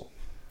muscle."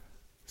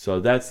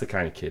 So that's the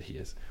kind of kid he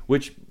is.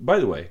 Which, by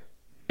the way,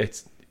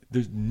 there's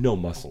no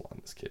muscle on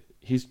this kid.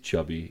 He's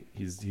chubby.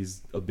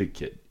 He's a big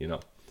kid, you know.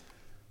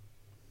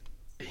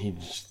 He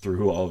just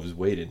threw all of his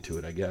weight into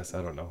it, I guess.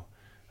 I don't know.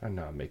 I'm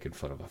not making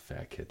fun of a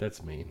fat kid.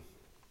 That's mean.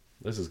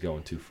 This is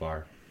going too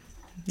far.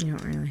 You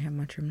don't really have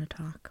much room to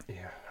talk.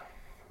 Yeah,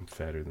 I'm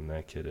fatter than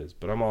that kid is.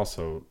 But I'm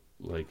also,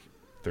 like,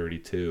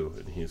 32,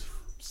 and he's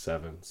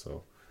 7,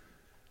 so.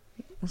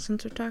 Well,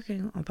 since we're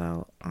talking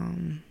about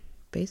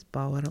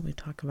baseball, why don't we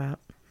talk about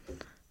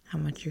how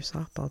much your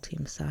softball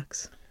team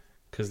sucks?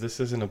 Because this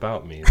isn't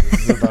about me.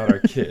 This is about our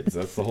kids.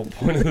 That's the whole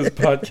point of this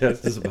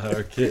podcast is about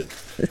our kids.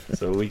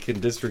 So we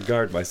can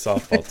disregard my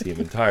softball team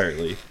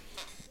entirely,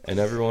 and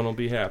everyone will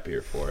be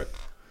happier for it.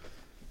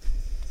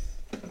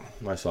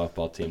 My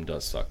softball team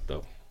does suck,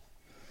 though.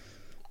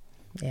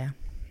 Yeah.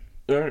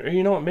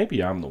 You know what?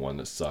 Maybe I'm the one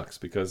that sucks,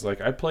 because, like,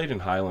 I played in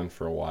Highland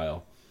for a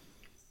while.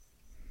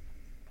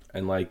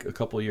 And, like, a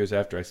couple of years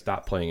after I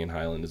stopped playing in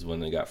Highland is when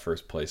they got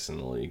first place in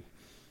the league.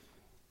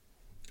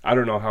 I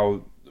don't know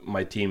how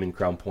my team in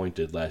Crown Point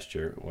did last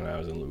year when I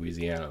was in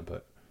Louisiana,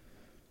 but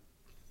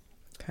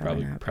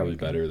probably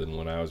better than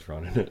when I was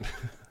running it.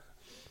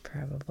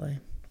 Probably.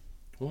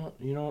 Well,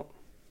 you know,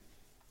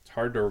 it's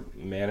hard to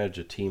manage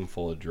a team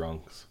full of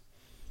drunks.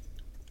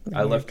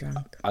 I left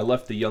drunk. I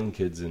left the young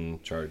kids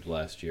in charge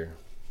last year,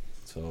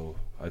 so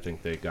I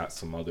think they got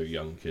some other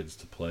young kids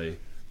to play.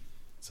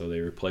 So they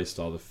replaced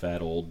all the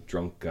fat old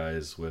drunk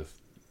guys with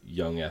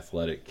young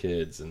athletic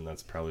kids, and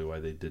that's probably why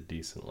they did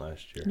decent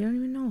last year. You don't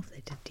even know if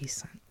they did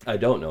decent. I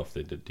don't know if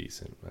they did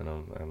decent.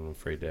 I'm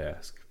afraid to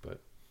ask, but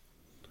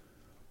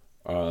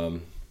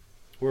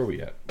where are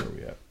we at?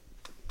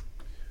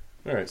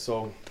 All right,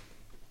 so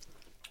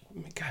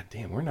God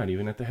damn, we're not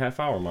even at the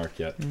half-hour mark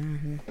yet.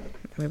 Mm-hmm.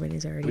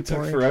 Everybody's already We took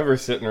bored. forever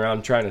sitting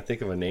around trying to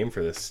think of a name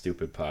for this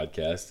stupid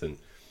podcast, and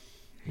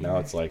now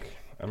it's like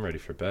I'm ready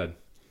for bed.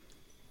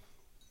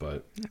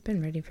 But I've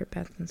been ready for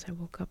bed since I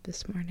woke up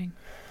this morning.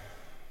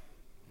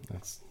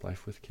 that's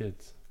life with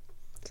kids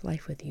It's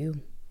life with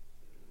you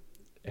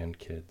and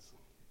kids.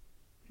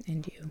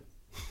 and you.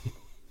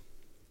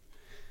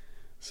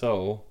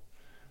 So,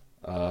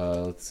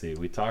 let's see.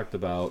 We talked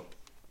about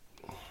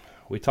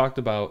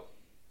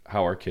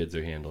how our kids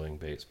are handling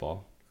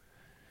baseball.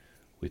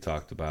 We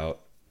talked about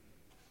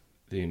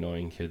the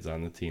annoying kids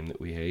on the team that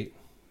we hate.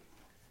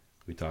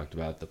 We talked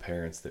about the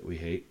parents that we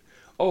hate.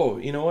 Oh,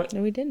 you know what?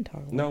 No, we didn't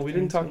talk about No, we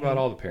didn't parents talk we about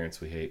hate. all the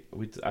parents we hate.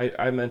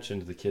 I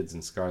mentioned the kids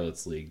in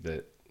Scarlet's League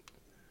that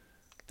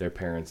their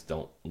parents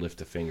don't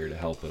lift a finger to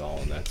help at all,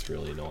 and that's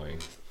really annoying.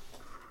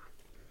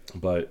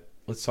 But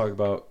let's talk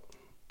about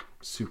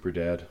Super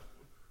Dad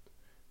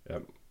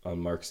on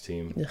Mark's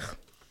team. Ugh.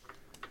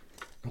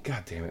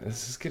 God damn it!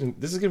 This is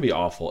gonna be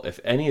awful. If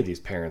any of these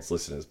parents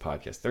listen to this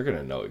podcast, they're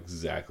gonna know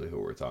exactly who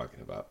we're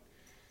talking about.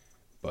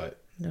 But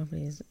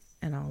Nobody's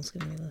at all is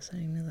going to be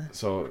listening to this.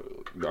 so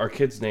our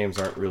kids' names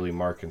aren't really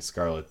Mark and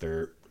Scarlet;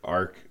 they're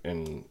Ark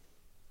and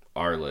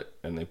Arlet,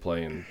 and they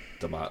play in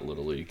DeMott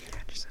Little League.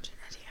 God, you're such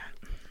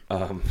an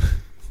idiot.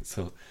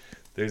 So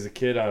there's a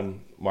kid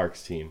on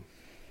Mark's team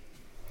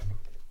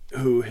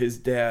who his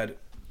dad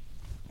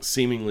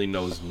seemingly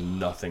knows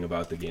nothing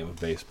about the game of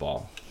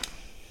baseball,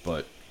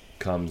 but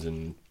comes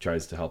and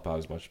tries to help out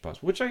as much as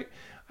possible, which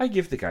I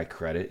give the guy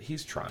credit.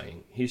 He's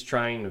trying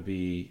to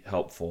be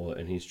helpful,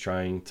 and he's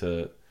trying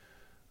to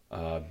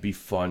be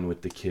fun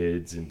with the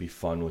kids and be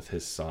fun with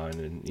his son,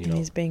 and And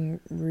he's being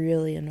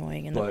really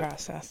annoying in the But-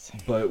 process.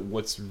 But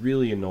what's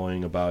really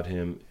annoying about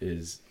him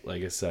is,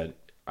 like I said,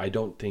 I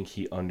don't think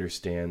he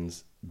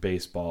understands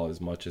baseball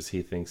as much as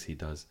he thinks he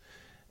does.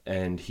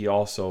 And he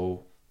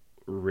also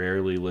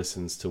rarely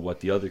listens to what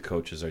the other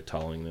coaches are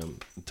telling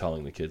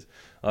the kids.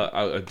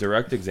 A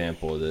direct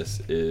example of this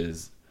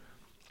is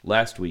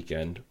last week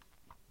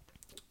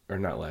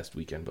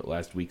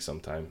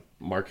sometime,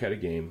 Mark had a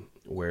game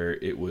where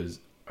it was,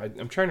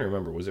 I'm trying to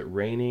remember, was it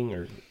raining?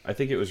 Or I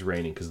think it was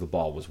raining because the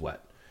ball was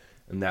wet.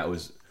 And that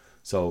was,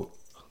 so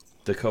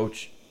the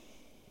coach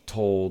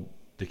told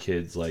the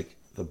kids, like,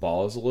 the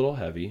ball is a little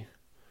heavy,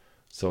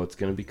 so it's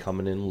going to be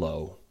coming in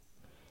low.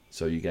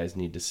 So you guys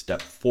need to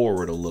step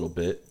forward a little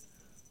bit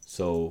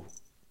so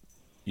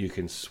you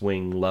can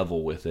swing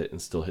level with it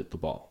and still hit the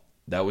ball.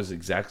 That was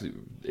exactly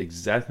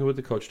what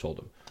the coach told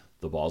him.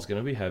 The ball's going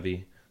to be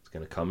heavy. It's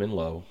going to come in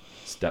low.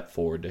 Step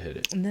forward to hit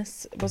it. And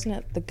this, wasn't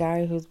it the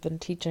guy who's been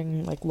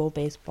teaching, like, low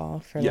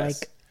baseball for,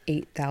 Yes. like,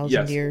 8,000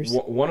 Yes. years?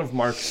 One of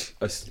Mark's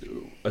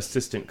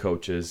assistant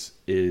coaches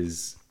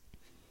is,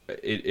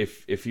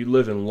 if you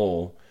live in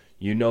Lowell,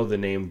 you know the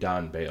name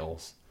Don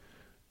Bales.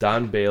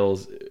 Don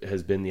Bales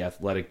has been the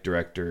athletic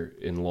director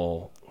in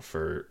Lowell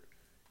for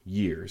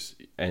years.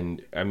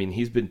 And, I mean,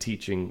 he's been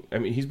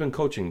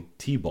coaching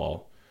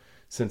T-ball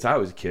since I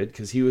was a kid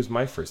because he was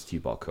my first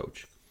T-ball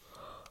coach.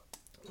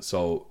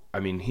 So, I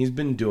mean, he's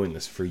been doing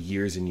this for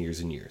years and years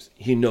and years.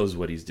 He knows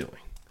what he's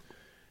doing.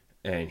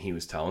 And he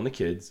was telling the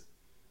kids,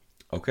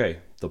 okay,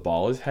 the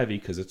ball is heavy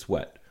because it's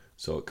wet.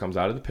 So it comes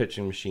out of the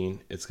pitching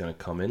machine. It's going to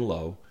come in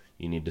low.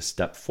 You need to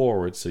step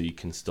forward so you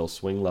can still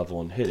swing level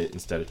and hit it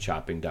instead of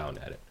chopping down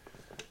at it.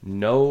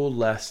 No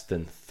less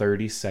than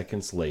 30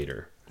 seconds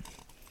later,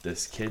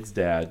 this kid's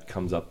dad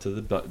comes up to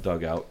the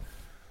dugout,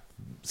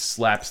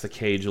 slaps the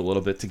cage a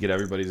little bit to get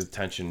everybody's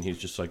attention. He's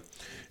just like,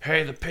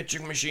 hey, the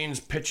pitching machine's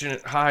pitching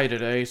it high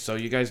today, so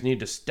you guys need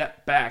to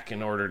step back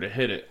in order to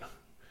hit it.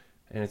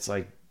 And it's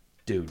like,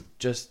 dude,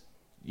 just,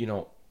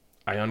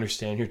 I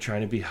understand you're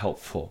trying to be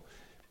helpful,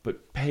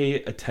 but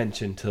pay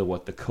attention to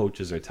what the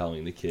coaches are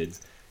telling the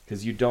kids.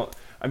 Because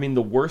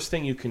the worst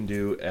thing you can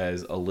do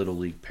as a Little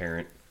League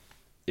parent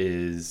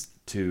is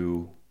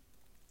to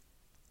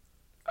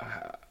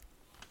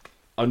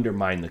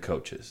undermine the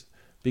coaches.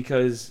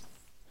 Because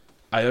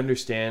I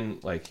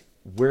understand, like,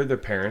 we're their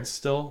parents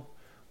still,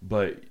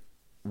 but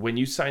when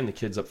you sign the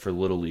kids up for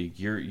Little League,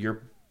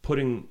 you're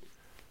putting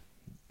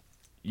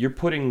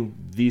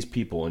these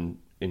people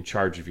in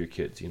charge of your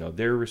kids.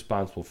 They're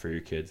responsible for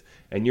your kids,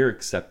 and you're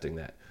accepting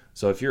that.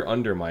 So if you're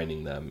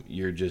undermining them,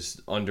 you're just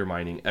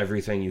undermining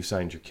everything you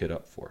signed your kid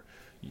up for.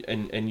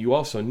 And you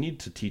also need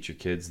to teach your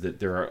kids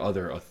that there are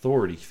other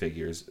authority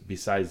figures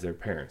besides their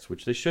parents,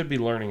 which they should be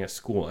learning at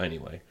school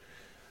anyway.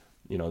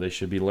 They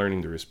should be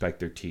learning to respect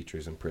their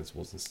teachers and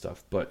principals and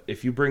stuff. But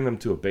if you bring them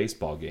to a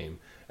baseball game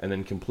and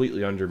then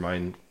completely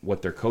undermine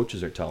what their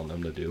coaches are telling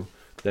them to do,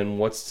 then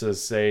what's to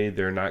say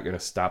they're not going to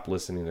stop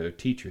listening to their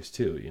teachers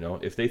too? You know,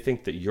 if they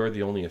think that you're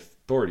the only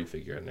authority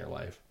figure in their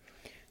life.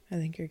 I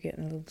think you're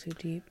getting a little too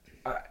deep.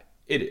 I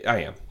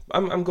am.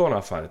 I'm going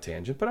off on a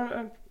tangent, but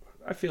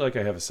I feel like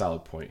I have a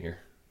solid point here.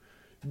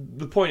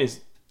 The point is,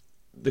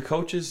 the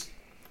coaches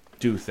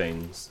do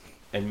things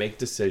and make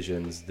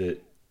decisions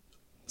that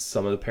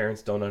some of the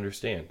parents don't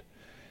understand,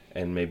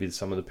 and maybe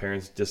some of the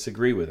parents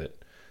disagree with it.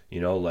 You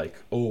know, like,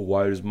 oh,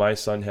 why does my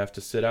son have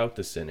to sit out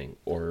this inning?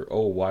 Or,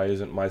 oh, why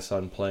isn't my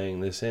son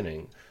playing this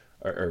inning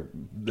or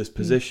this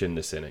position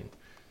this inning?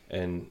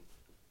 And,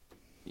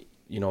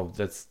 you know,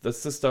 that's the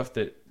stuff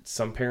that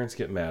some parents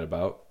get mad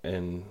about,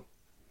 and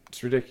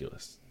it's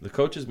ridiculous. The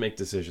coaches make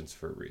decisions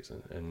for a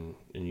reason,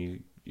 and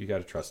you got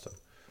to trust them.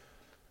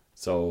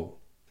 So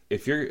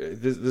if you're,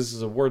 this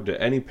is a word to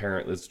any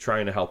parent that's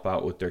trying to help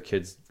out with their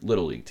kid's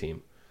Little League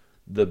team.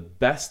 The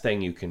best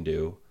thing you can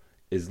do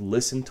is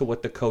listen to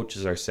what the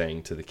coaches are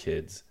saying to the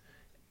kids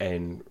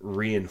and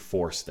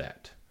reinforce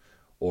that,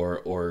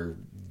 or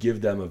give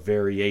them a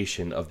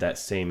variation of that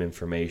same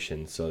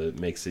information so that it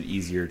makes it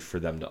easier for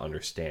them to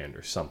understand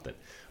or something.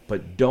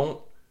 But don't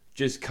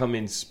just come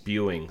in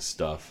spewing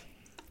stuff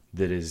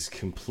that is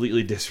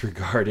completely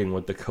disregarding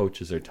what the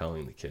coaches are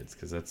telling the kids,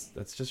 because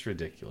that's just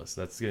ridiculous.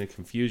 That's going to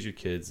confuse your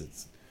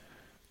kids.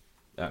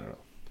 I don't know.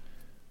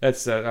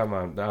 That's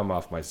I'm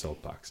off my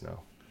soapbox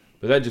now.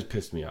 But that just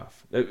pissed me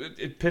off.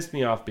 It pissed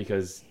me off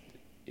because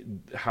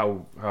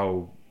how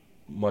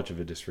much of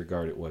a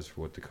disregard it was for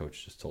what the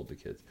coach just told the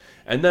kids.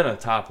 And then on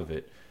top of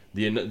it,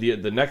 the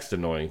next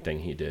annoying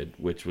thing he did,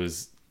 which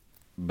was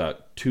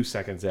about 2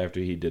 seconds after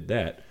he did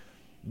that,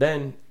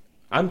 then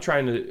I'm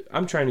trying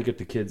to get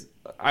the kids.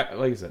 Like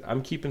I said,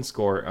 I'm keeping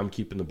score. I'm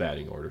keeping the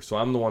batting order. So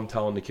I'm the one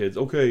telling the kids,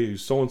 okay,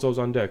 so and so's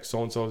on deck,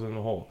 so and so's in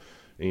the hole.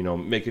 And, you know,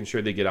 making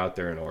sure they get out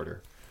there in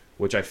order,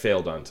 which I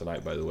failed on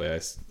tonight, by the way.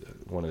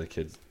 One of the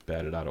kids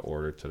batted out of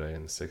order today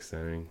in the 6th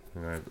inning.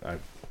 And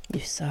You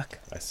suck.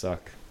 I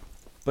suck.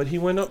 But he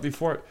went up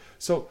before.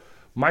 So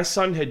my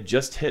son had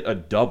just hit a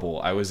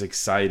double. I was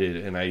excited,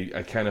 and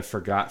I kind of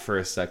forgot for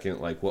a second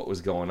like what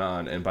was going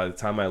on. And by the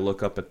time I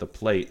look up at the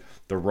plate,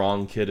 the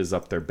wrong kid is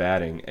up there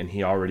batting, and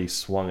he already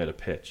swung at a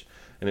pitch.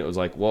 And it was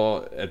like,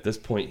 well, at this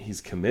point, he's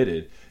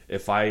committed.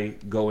 If I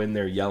go in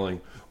there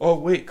yelling, oh,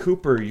 wait,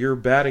 Cooper, you're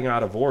batting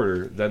out of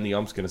order, then the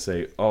ump's going to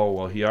say, oh,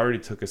 well, he already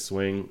took a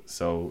swing,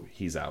 so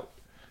he's out.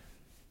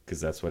 Because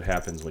that's what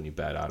happens when you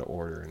bat out of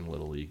order in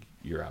Little League.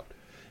 You're out.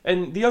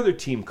 And the other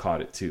team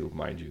caught it too,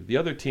 mind you. The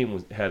other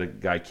team had a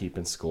guy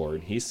keeping score,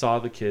 and he saw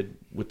the kid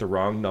with the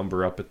wrong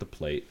number up at the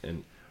plate,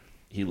 and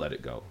he let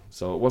it go.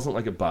 So it wasn't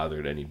like it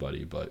bothered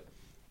anybody, but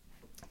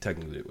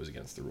technically it was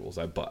against the rules.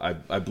 I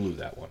blew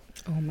that one.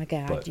 Oh my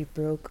God, But- you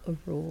broke a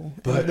rule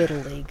in Little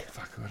League.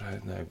 Fuck,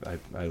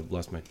 I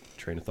lost my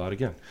train of thought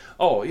again.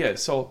 Oh, yeah,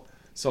 so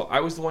I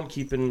was the one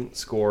keeping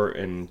score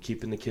and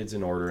keeping the kids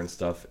in order and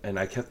stuff, and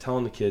I kept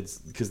telling the kids,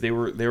 because they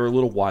were a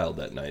little wild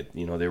that night.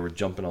 You know, they were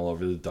jumping all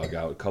over the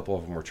dugout. A couple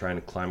of them were trying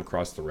to climb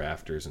across the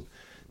rafters, and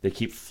they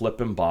keep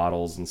flipping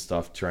bottles and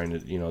stuff, trying to,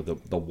 you know,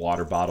 the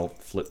water bottle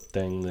flip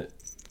thing that,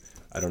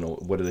 I don't know,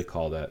 what do they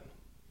call that?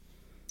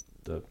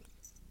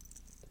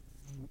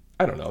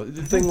 I don't know.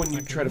 The thing when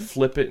you try to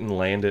flip it and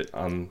land it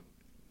on,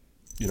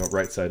 you know,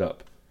 right side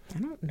up. I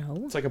don't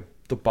know. It's like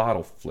the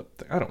bottle flip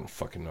thing. I don't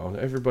fucking know.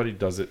 Everybody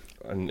does it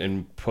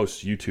and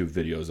posts YouTube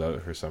videos of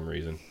it for some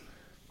reason.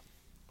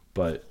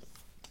 But,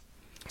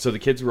 so the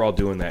kids were all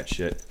doing that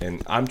shit,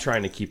 and I'm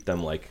trying to keep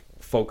them, like,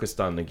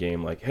 focused on the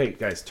game. Like, hey,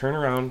 guys, turn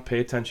around, pay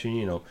attention,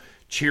 you know,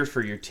 cheer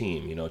for your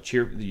team. You know,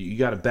 cheer. You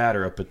got a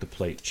batter up at the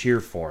plate. Cheer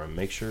for him.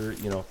 Make sure,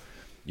 you know,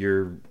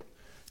 you're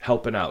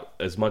helping out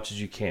as much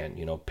as you can,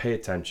 you know, pay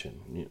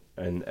attention.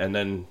 And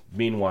then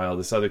meanwhile,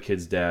 this other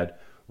kid's dad,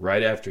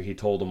 right after he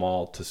told them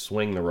all to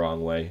swing the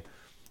wrong way,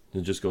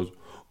 and just goes,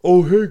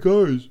 oh, hey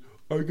guys,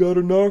 I got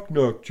a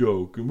knock-knock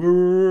joke.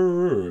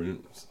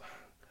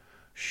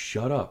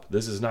 Shut up.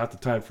 This is not the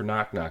time for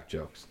knock-knock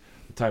jokes.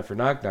 The time for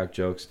knock-knock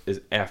jokes is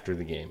after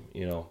the game,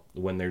 you know,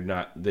 when they're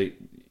not, they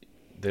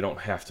don't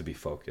have to be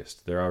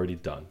focused. They're already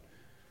done.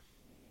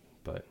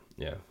 But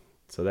yeah,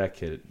 so that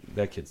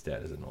kid's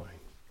dad is annoying.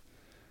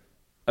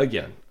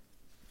 Again,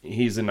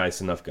 he's a nice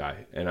enough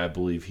guy, and I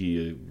believe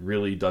he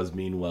really does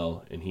mean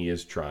well, and he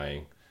is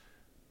trying,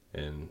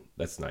 and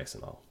that's nice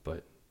and all,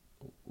 but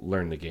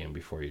learn the game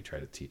before you try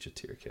to teach it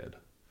to your kid.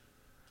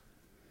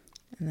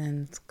 And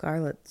then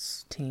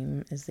Scarlett's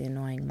team is the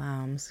annoying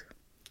moms.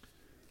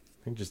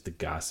 I think just the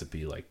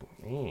gossipy, like,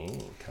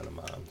 kind of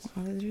moms.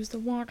 Oh, there's the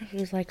one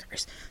who's like,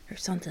 her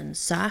son's in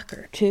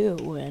soccer too,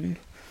 and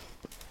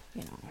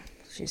you know,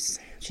 she's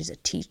a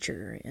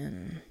teacher,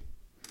 and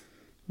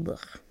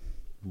blech.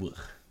 Blech.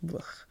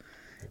 Blech.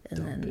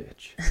 Dumb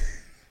bitch.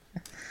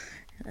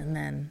 And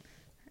then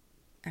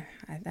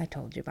I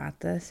told you about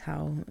this,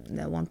 how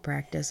that one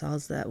practice, all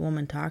that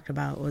woman talked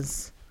about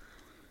was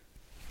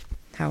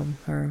how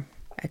her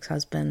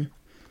ex-husband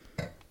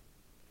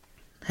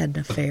had an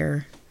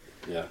affair.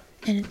 Yeah.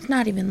 And it's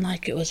not even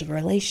like it was a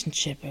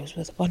relationship. It was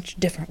with a bunch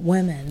of different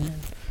women.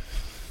 And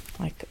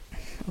like,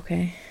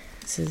 okay.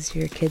 This is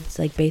your kid's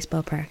like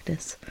baseball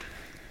practice.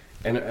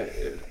 And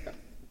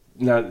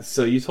now,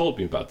 so you told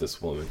me about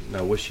this woman.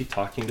 Now, was she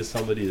talking to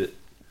somebody that?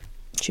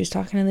 She was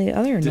talking to the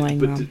other annoying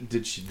mom.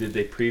 Did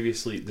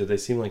they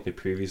seem like they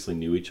previously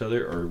knew each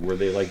other, or were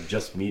they like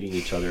just meeting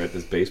each other at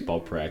this baseball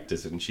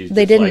practice? And she's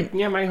They just didn't. like,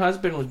 yeah, my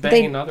husband was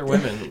banging other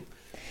women.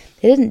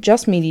 They didn't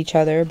just meet each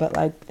other, but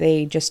like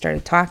they just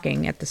started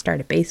talking at the start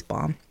of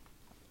baseball.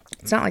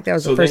 It's not like that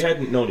was So the first. they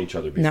hadn't known each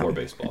other before No,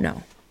 baseball.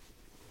 no.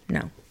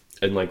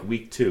 And like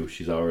week 2,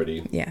 she's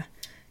already. Yeah.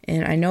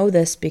 And I know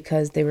this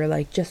because they were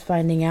like just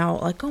finding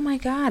out, like, oh my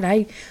God,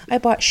 I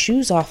bought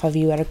shoes off of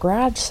you at a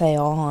garage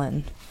sale,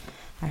 and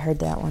I heard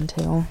that one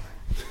too.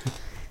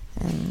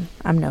 And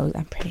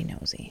I'm pretty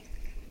nosy.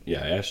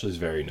 Yeah, Ashley's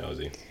very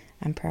nosy.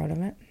 I'm proud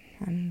of it.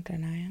 I don't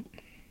deny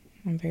it.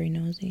 I'm very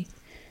nosy.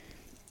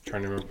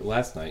 Trying to remember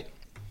last night.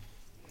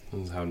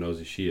 This is how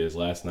nosy she is.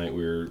 Last night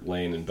we were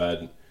laying in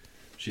bed.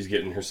 She's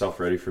getting herself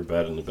ready for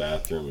bed in the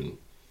bathroom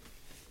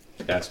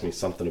and asked me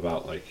something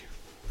about like,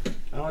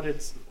 oh,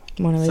 it's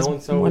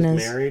so-and-so was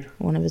married.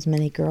 One of his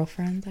many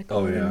girlfriends. I call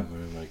Oh, yeah,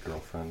 him. my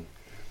girlfriend.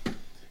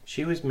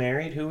 She was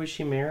married? Who was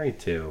she married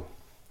to?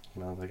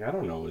 And I was like, I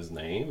don't know his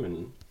name.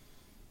 And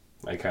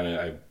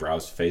I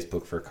browsed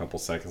Facebook for a couple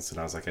seconds, and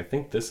I was like, I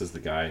think this is the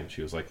guy. And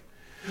she was like,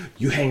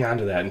 you hang on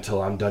to that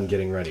until I'm done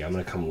getting ready. I'm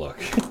going to come look.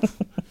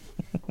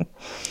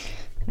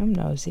 I'm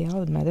nosy,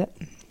 I'll admit it.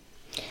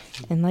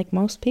 And like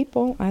most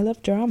people, I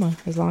love drama,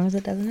 as long as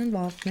it doesn't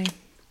involve me.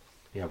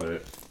 Yeah,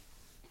 but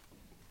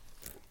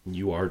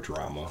you are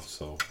drama,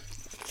 so.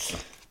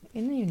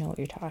 You don't even know what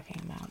you're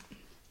talking about.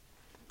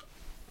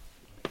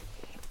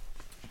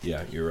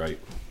 Yeah, you're right.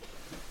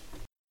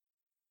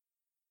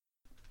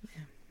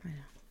 Yeah, I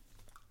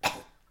know.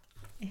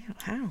 Ew,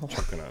 how?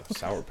 Choking on a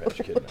Sour Patch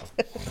Kid now.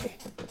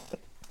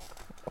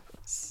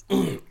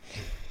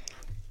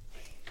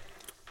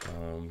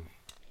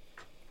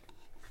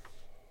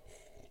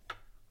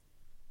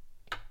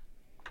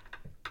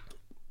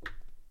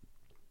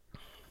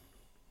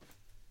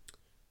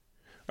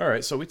 All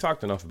right, so we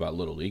talked enough about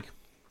Little League.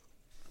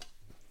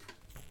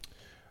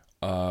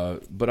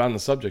 But on the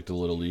subject of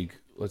Little League,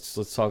 let's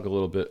talk a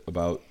little bit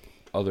about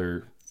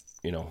other,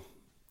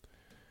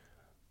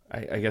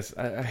 I guess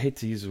I hate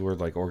to use the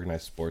word like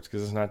organized sports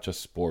because it's not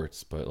just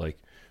sports, but like,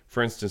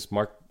 for instance,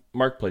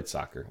 Mark played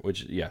soccer,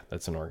 which, yeah,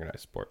 that's an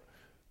organized sport.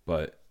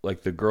 But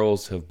like the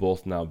girls have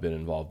both now been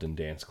involved in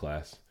dance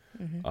class.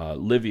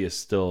 Mm-hmm. Livy is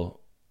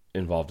still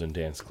involved in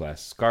dance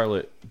class.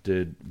 Scarlett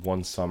did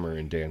one summer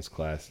in dance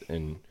class,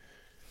 and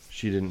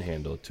she didn't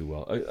handle it too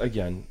well.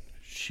 Again,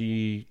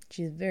 she's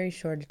very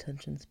short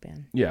attention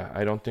span. Yeah,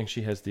 I don't think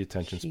she has the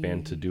attention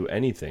span to do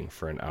anything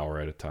for an hour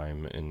at a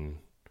time. And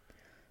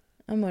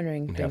I'm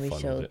wondering maybe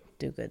she'll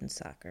do good in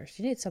soccer.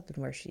 She needs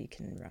something where she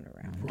can run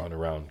around. Run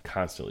around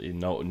constantly.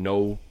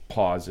 No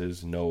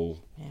pauses. No.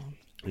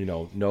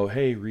 Yeah. No.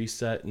 Hey,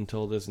 reset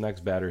until this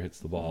next batter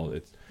hits the ball.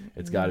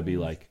 It's got to be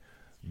like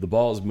the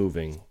ball is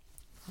moving.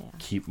 Yeah.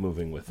 Keep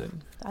moving with it.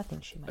 I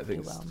think she might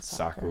do well in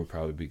soccer would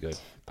probably be good.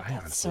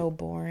 That's so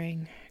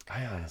boring.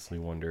 I honestly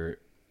wonder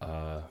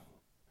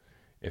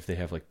if they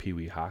have like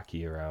pee-wee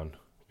hockey around.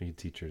 We could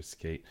teach her to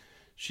skate.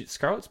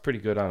 Scarlett's pretty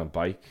good on a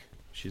bike.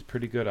 She's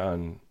pretty good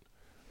on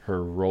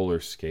her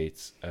roller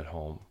skates at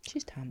home.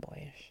 She's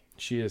tomboyish.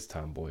 She is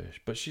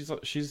tomboyish, but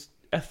she's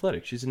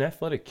athletic. She's an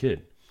athletic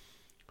kid.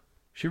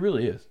 She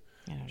really is.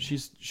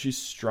 She's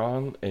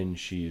strong, and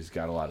she's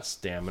got a lot of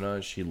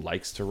stamina. She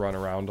likes to run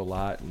around a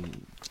lot,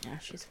 and yeah,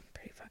 she's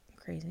pretty fucking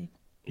crazy.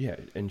 Yeah,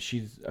 and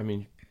she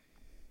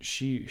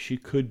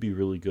could be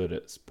really good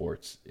at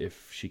sports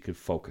if she could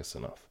focus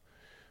enough.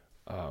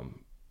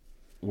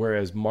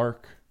 Whereas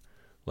Mark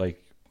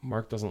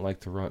doesn't like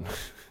to run.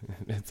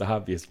 It's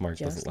obvious Mark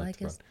doesn't like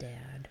to run. Just like his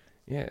dad.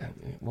 Yeah,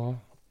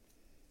 well,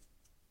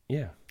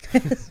 yeah.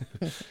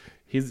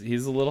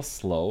 He's a little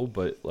slow,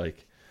 but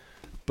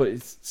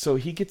so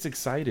he gets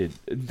excited.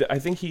 I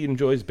think he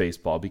enjoys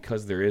baseball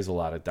because there is a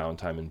lot of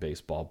downtime in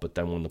baseball. But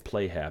then when the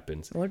play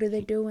happens, what do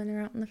they do when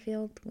they're out in the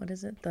field? What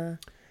is it?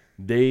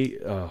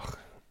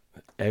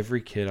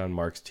 Every kid on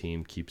Mark's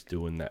team keeps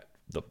doing that.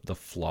 The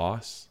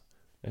floss,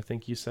 I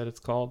think you said it's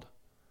called.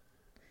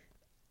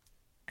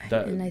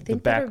 And I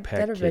think the backpack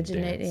that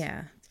originated,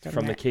 yeah,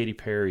 from the Katy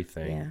Perry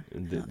thing. Yeah.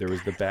 There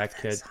was the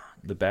backpack.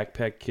 The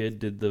backpack kid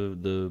did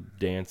the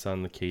dance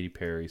on the Katy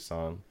Perry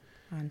song.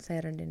 On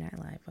Saturday Night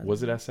Live.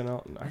 Was it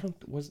SNL?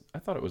 I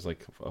thought it was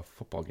like a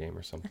football game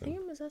or something. I think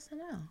it was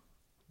SNL.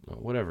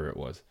 Whatever it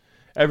was.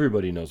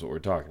 Everybody knows what we're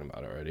talking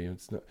about already.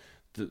 It's not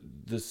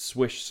the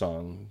Swish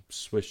song,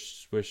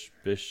 Swish Swish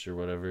Bish or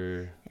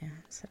whatever. Yeah,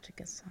 it's such a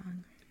good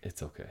song.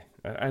 It's okay.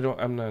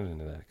 I'm not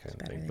into that kind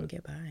of thing. Better than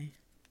Get By.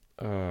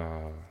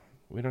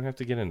 We don't have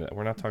to get into that.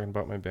 We're not talking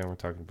about my band. We're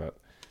talking about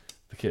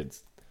the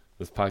kids.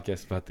 This podcast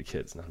is about the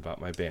kids, not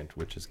about my band,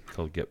 which is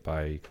called Get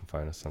By. You can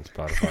find us on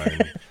Spotify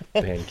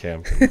and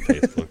Bandcamp and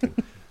Facebook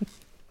and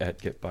at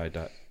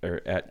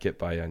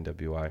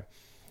GetByNWI.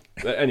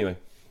 But anyway,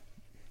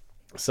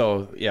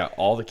 so yeah,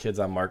 all the kids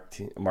on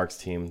Mark's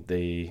team,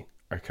 they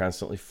are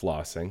constantly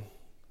flossing.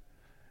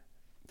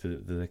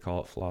 Do they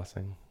call it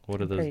flossing?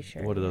 What are those? Pretty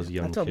sure. What are those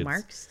young That's what kids?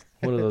 Mark's.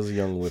 What do those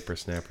young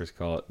whippersnappers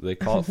call it? They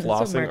call it That's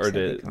what flossing, Mark or said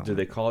they do call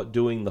they it. call it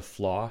doing the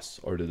floss,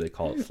 or do they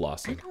call it I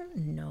flossing? don't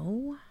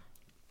know.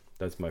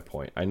 That's my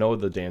point. I know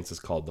the dance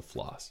is called the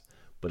floss,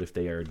 but if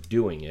they are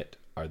doing it,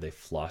 are they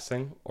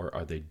flossing or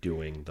are they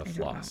doing the I don't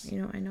floss? know.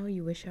 You know, I know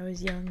you wish I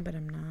was young, but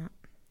I'm not.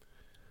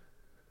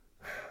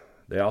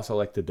 They also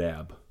like to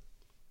dab.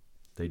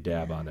 They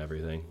dab on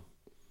everything,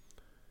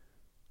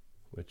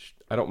 which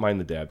I don't mind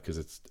the dab because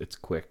it's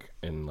quick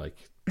and like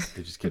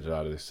they just get it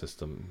out of their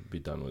system and be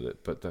done with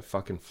it. But the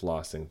fucking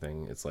flossing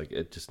thing, it's like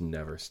it just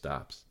never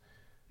stops.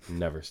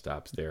 Never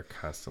stops. They are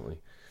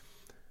constantly.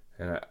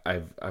 And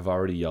I've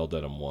already yelled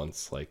at them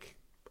once, like,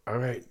 all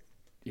right,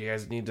 you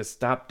guys need to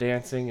stop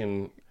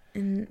dancing.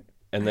 And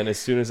then as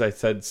soon as I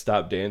said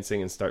stop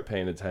dancing and start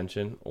paying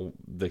attention,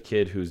 the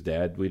kid whose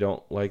dad we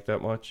don't like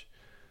that much,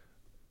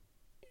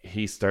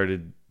 he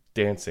started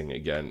dancing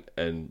again.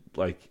 And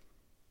like,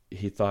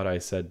 he thought I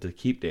said to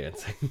keep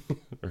dancing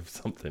or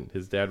something.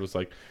 His dad was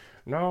like,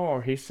 no,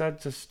 he said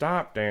to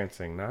stop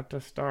dancing, not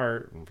to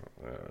start.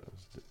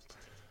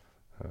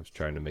 I was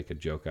trying to make a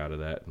joke out of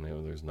that,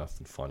 and there's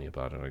nothing funny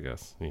about it, I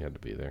guess. He had to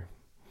be there.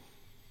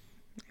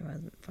 It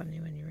wasn't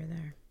funny when you were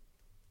there.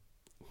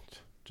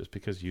 Just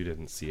because you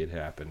didn't see it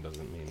happen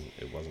doesn't mean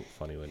it wasn't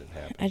funny when it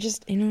happened. I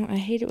just, I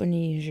hate it when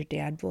you use your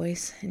dad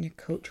voice and your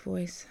coach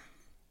voice.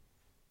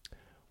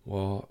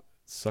 Well,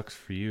 it sucks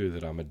for you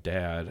that I'm a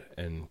dad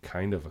and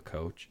kind of a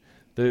coach.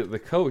 The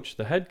coach,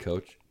 the head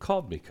coach,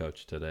 called me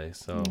coach today,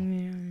 so Yeah,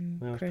 and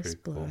that was Chris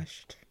pretty cool.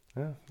 blushed.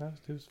 Yeah,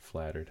 he was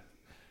flattered.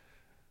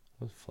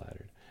 I was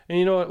flattered. And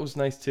you know what was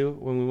nice too?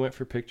 When we went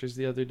for pictures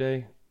the other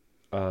day,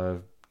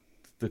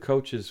 the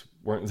coaches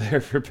weren't there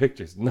for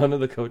pictures. None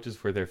of the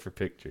coaches were there for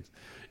pictures.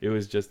 It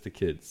was just the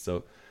kids.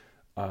 So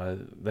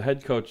the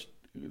head coach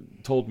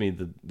told me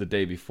the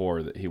day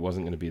before that he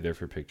wasn't going to be there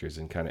for pictures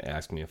and kind of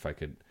asked me if I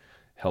could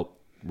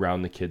help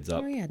round the kids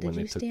up when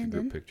they took the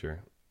group picture.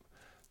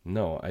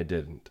 No, I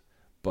didn't.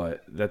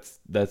 But that's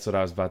what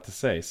I was about to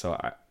say. So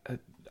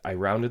I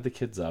rounded the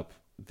kids up.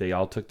 They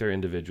all took their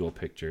individual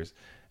pictures.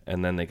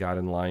 And then they got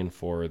in line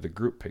for the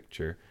group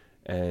picture,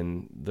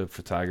 and the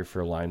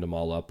photographer lined them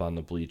all up on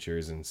the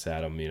bleachers and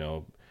sat them,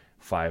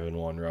 5 in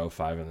one row,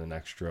 5 in the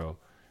next row.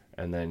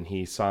 And then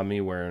he saw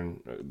me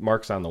wearing,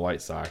 Mark's on the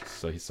White Sox,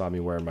 so he saw me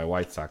wearing my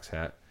White Sox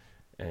hat,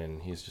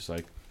 and he's just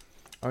like,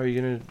 are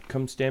you going to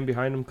come stand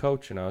behind him,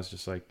 coach? And I was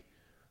just like,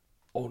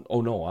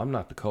 oh no, I'm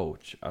not the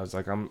coach. I was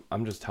like,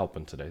 I'm just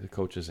helping today. The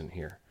coach isn't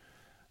here.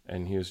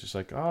 And he was just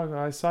like, oh,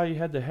 I saw you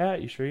had the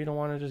hat. You sure you don't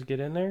want to just get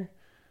in there?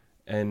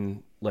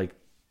 And like,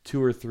 2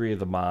 or 3 of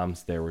the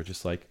moms there were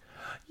just like,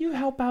 you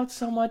help out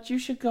so much, you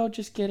should go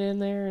just get in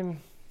there. And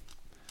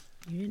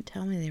You didn't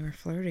tell me they were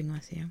flirting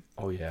with you.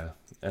 oh yeah.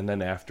 And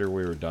then after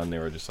we were done, they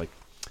were just like,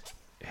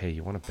 hey,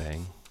 you want to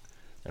bang?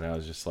 And I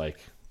was just like,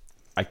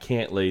 I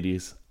can't,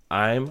 ladies,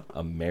 I'm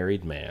a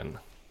married man.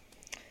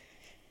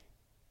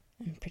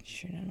 I'm pretty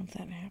sure none of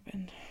that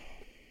happened.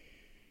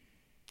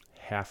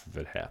 Half of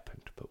it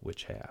happened, but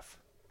which half?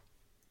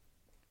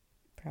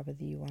 Probably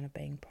the you want to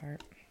bang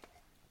part.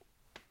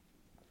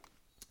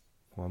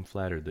 Well, I'm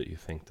flattered that you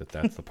think that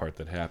that's the part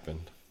that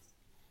happened.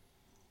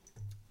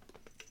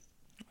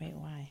 Wait,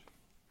 why?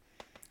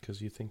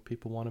 Because you think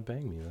people want to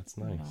bang me. That's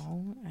nice.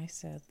 No, I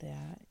said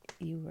that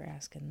you were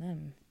asking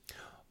them.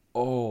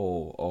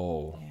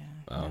 Oh. Yeah.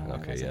 Oh, no, I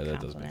okay. wasn't Yeah, that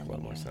does make a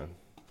lot more complimenting sense.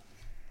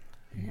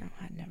 you. No,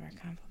 I'd never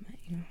compliment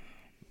you.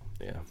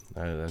 Yeah,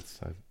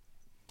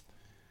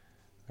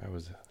 I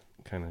was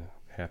kind of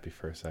happy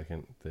for a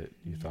second that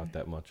you thought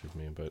that much of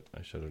me, but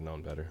I should have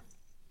known better.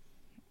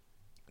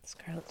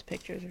 Scarlett's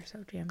pictures are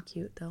so damn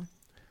cute, though.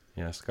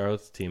 Yeah,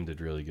 Scarlett's team did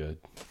really good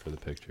for the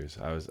pictures.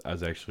 I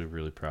was actually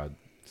really proud.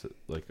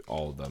 Like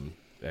all of them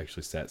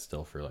actually sat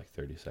still for like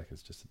 30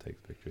 seconds just to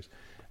take the pictures.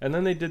 And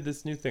then they did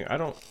this new thing. I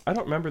don't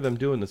remember them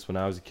doing this when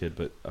I was a kid,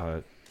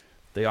 but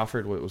they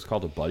offered what was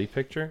called a buddy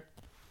picture,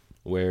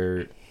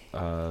 where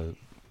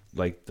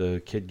like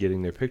the kid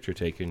getting their picture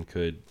taken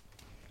could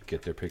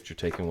get their picture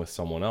taken with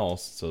someone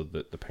else, so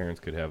that the parents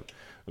could have.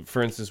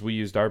 For instance, we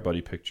used our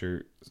buddy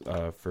picture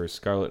for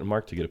Scarlett and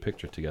Mark to get a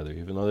picture together,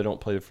 even though they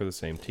don't play for the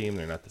same team,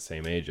 they're not the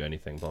same age or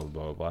anything, blah, blah,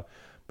 blah, blah.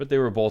 But they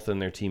were both in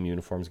their team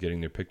uniforms getting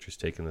their pictures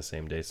taken the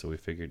same day, so we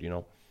figured,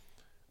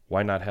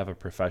 why not have a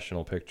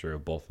professional picture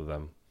of both of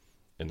them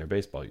in their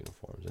baseball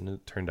uniforms? And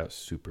it turned out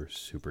super,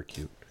 super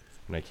cute,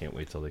 and I can't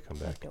wait till they come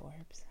back.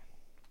 Adorbs.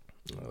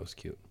 Oh, that was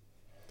cute.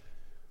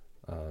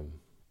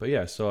 But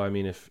yeah, so I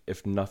mean,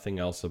 if nothing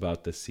else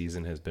about this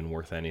season has been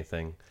worth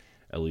anything,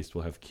 at least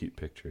we'll have cute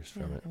pictures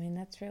from it. I mean,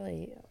 that's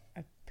really,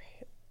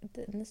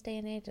 in this day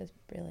and age, that's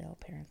really all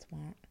parents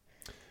want.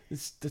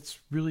 That's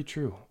really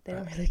true. They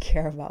don't really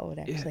care about what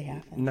actually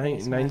happened. They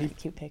just want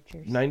cute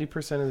pictures.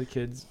 90% of the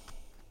kids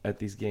at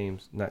these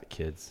games, not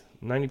kids,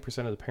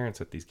 90% of the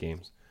parents at these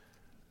games,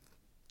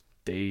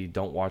 they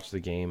don't watch the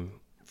game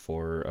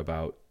for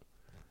about,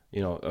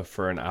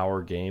 for an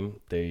hour game,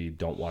 they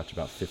don't watch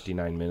about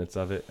 59 minutes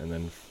of it. And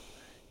then,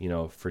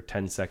 for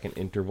 10-second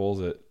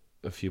intervals at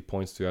a few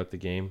points throughout the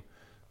game,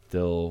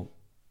 they'll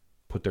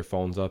put their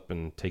phones up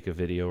and take a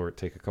video or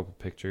take a couple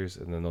pictures,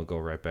 and then they'll go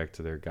right back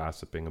to their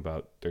gossiping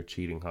about their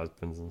cheating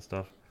husbands and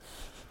stuff.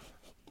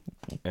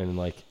 And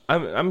like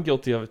I'm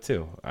guilty of it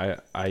too.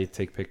 I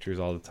take pictures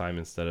all the time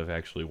instead of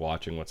actually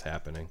watching what's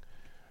happening.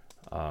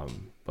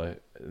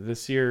 But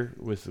this year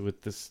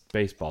with this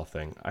baseball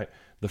thing,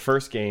 the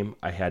first game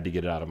I had to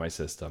get it out of my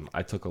system.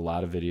 I took a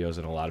lot of videos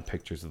and a lot of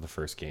pictures of the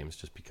first games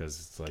just because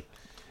it's like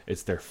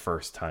it's their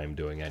first time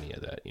doing any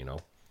of that, you know.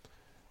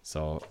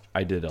 So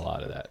I did a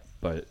lot of that.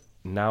 But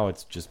now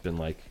it's just been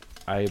like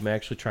I'm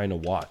actually trying to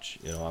watch.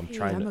 You know,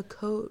 I'm a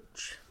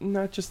coach.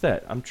 Not just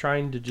that. I'm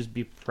trying to just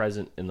be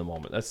present in the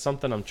moment. That's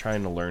something I'm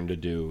trying to learn to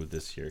do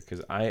this year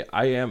because I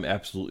am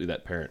absolutely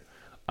that parent.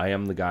 I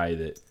am the guy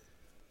that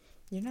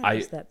You're not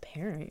just that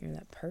parent. You're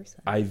that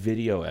person. I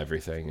video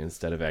everything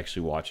instead of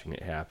actually watching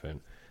it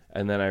happen.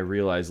 And then I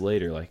realize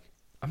later, like,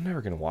 I'm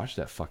never going to watch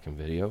that fucking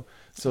video.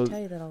 So I tell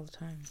you that all the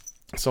time.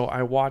 So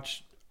I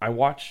watch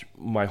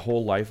my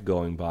whole life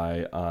going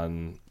by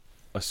on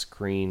a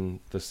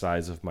screen the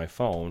size of my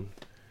phone,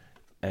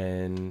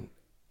 and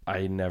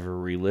I never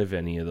relive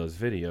any of those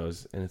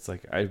videos. And it's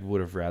like I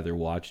would have rather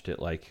watched it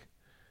like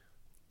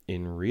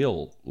in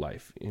real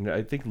life. You know,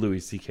 I think Louis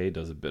C.K.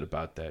 does a bit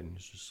about that, and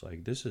it's just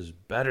like this is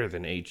better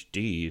than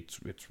HD.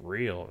 It's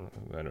real.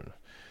 I don't know.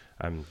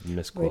 I'm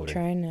misquoting. We're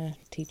trying to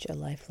teach a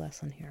life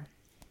lesson here.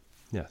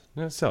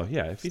 Yeah. So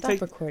yeah, if you Stop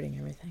take recording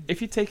everything.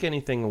 If you take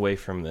anything away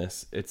from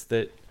this, it's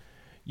that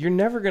you're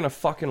never gonna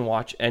fucking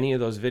watch any of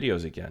those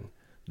videos again.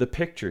 The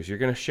pictures, you're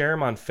going to share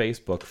them on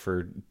Facebook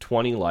for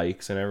 20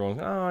 likes and everyone's,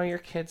 oh, your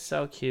kid's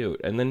so cute.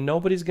 And then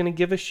nobody's going to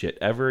give a shit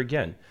ever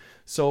again.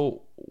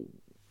 So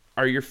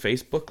are your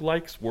Facebook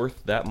likes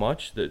worth that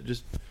much? That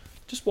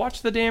just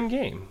watch the damn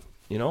game,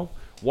 you know?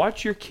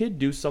 Watch your kid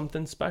do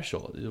something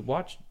special.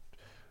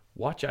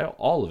 Watch out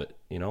all of it,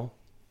 you know?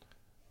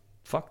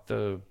 Fuck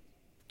the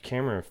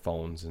camera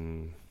phones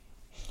and...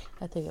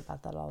 I think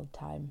about that all the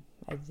time.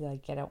 I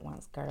don't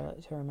want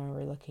Scarlett to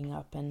remember looking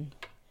up and...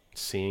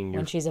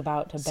 when she's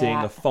about to bat. Seeing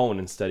a phone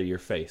instead of your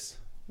face.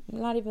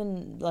 Not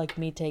even like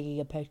me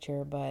taking a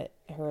picture, but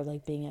her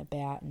like being at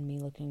bat and me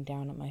looking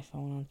down at my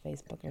phone on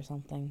Facebook or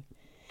something,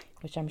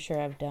 which I'm sure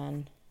I've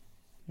done.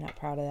 I'm not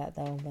proud of that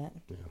though, but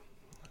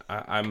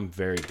yeah. I'm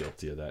very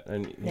guilty of that.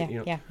 And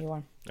you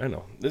are. I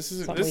know this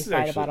is something we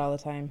fight about all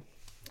the time.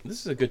 This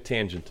is a good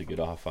tangent to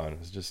get off on.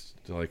 It's just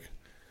like.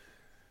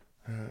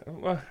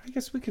 Well, I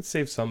guess we could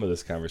save some of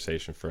this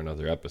conversation for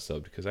another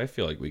episode because I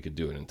feel like we could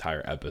do an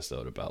entire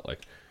episode about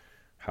like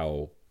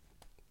how,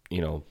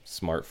 you know,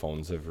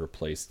 smartphones have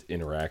replaced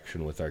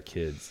interaction with our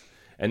kids,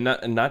 and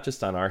not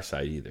just on our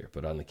side either,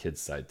 but on the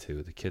kids' side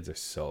too. The kids are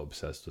so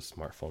obsessed with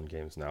smartphone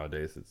games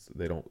nowadays.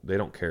 They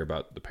don't care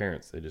about the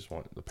parents. They just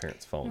want the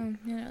parents' phone.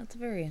 Yeah, it's a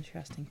very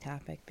interesting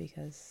topic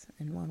because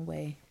in one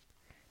way,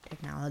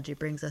 technology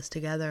brings us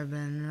together, but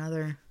in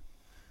another,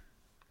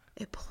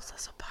 it pulls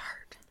us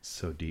apart.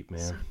 So deep, man.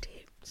 So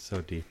deep.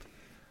 So deep.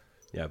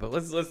 Yeah, but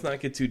let's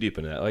not get too deep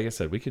into that. Like I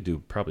said, we could do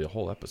probably a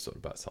whole episode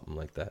about something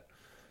like that.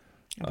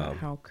 About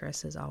how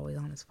Chris is always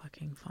on his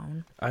fucking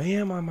phone. I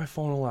am on my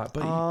phone a lot,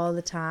 but all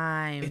the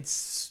time.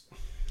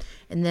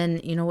 And then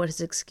you know what his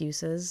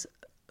excuse is?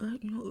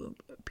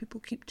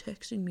 People keep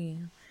texting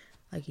me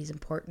like he's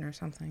important or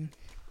something.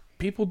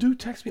 People do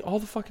text me all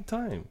the fucking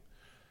time.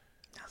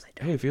 No, they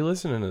don't. Hey, if you're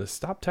listening to this,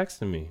 stop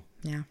texting me.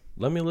 Yeah.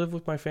 Let me live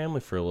with my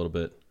family for a little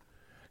bit.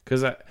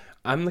 Because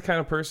I'm the kind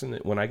of person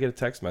that when I get a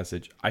text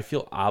message, I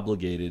feel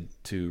obligated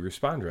to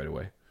respond right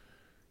away.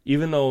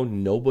 Even though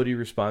nobody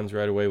responds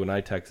right away when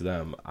I text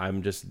them,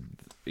 I'm just,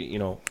 you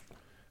know,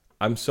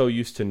 I'm so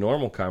used to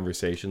normal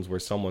conversations where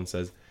someone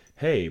says,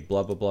 hey,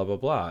 blah, blah, blah, blah,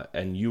 blah,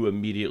 and you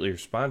immediately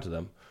respond to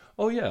them,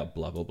 oh, yeah,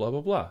 blah, blah, blah,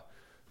 blah, blah.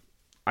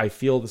 I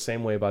feel the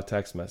same way about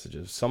text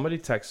messages. Somebody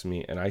texts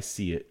me and I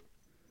see it,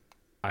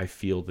 I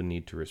feel the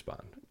need to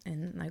respond.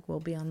 And like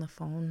we'll be on the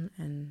phone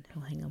and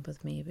he'll hang up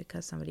with me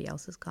because somebody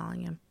else is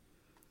calling him.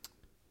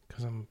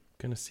 Because I'm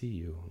going to see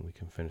you and we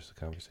can finish the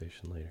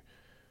conversation later.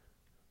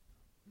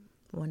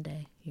 One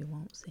day you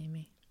won't see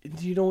me.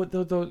 Do you know what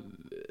though?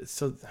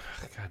 So,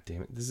 God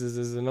damn it. This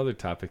is another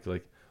topic.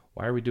 Like,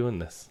 why are we doing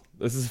this?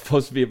 This is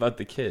supposed to be about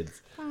the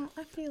kids. Well,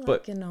 I feel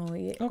but,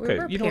 like, okay,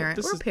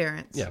 we're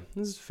parents. Yeah,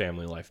 this is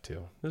family life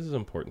too. This is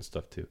important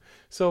stuff too.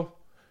 So,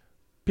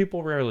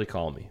 people rarely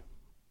call me.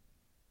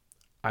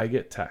 I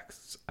get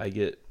texts. I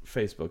get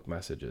Facebook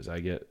messages. I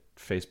get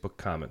Facebook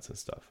comments and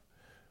stuff.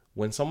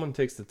 When someone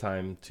takes the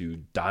time to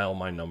dial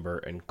my number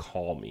and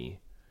call me,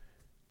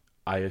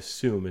 I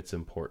assume it's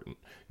important.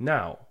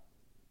 Now,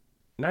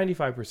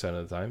 95%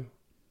 of the time,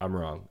 I'm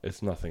wrong.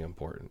 It's nothing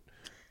important.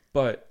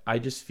 But I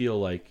just feel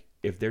like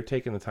if they're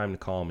taking the time to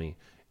call me,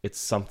 it's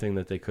something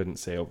that they couldn't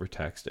say over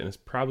text, and it's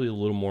probably a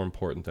little more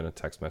important than a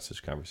text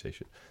message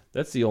conversation.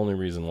 That's the only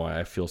reason why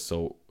I feel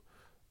so,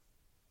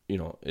 you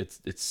know,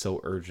 it's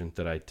so urgent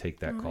that I take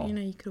that call. You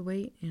know, you could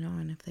wait,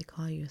 and if they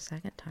call you a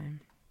second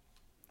time.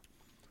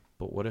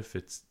 But what if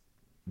it's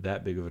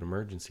that big of an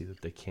emergency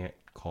that they can't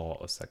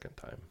call a second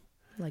time?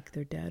 Like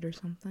they're dead or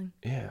something?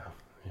 Yeah,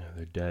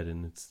 they're dead,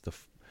 and it's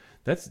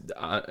that's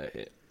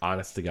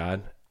honest to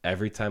God.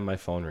 every time my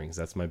phone rings,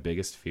 that's my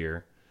biggest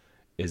fear,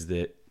 is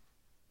that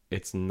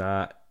it's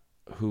not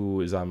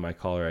who is on my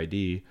caller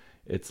ID.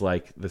 It's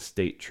like the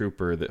state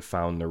trooper that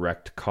found the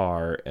wrecked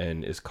car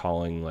and is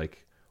calling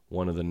like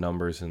one of the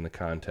numbers in the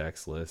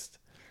contacts list,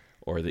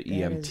 or the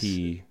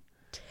EMT.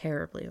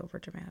 Terribly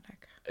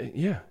overdramatic.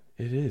 Yeah,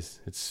 it is.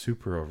 It's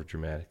super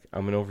overdramatic.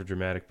 I'm an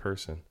overdramatic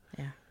person.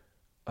 Yeah.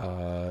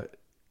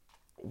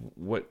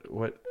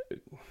 What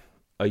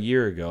a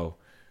year ago.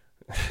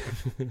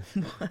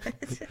 What?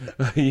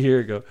 A year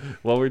ago,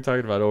 while we were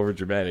talking about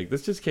overdramatic,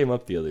 this just came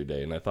up the other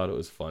day, and I thought it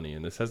was funny.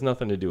 And this has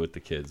nothing to do with the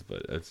kids,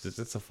 but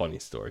it's a funny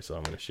story, so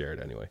I'm going to share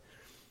it anyway.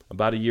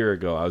 About a year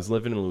ago, I was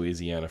living in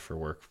Louisiana for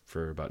work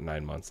for about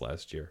 9 months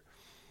last year,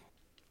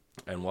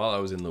 and while I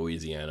was in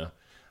Louisiana,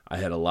 I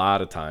had a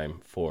lot of time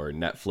for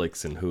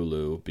Netflix and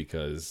Hulu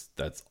because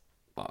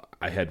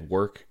I had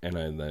work, and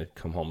I'd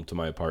come home to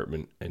my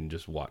apartment and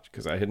just watch,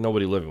 because I had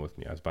nobody living with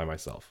me. I was by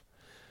myself.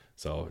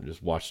 So I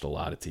just watched a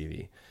lot of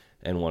TV.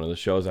 And one of the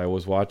shows I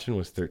was watching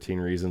was 13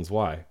 Reasons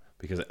Why,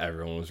 because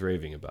everyone was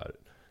raving about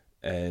it.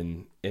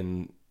 And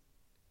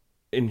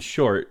in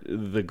short,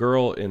 the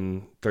girl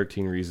in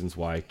 13 Reasons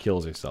Why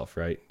kills herself,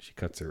 right? She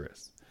cuts her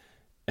wrist.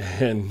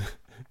 And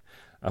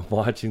I'm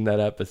watching that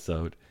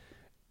episode,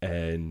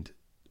 and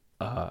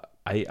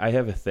I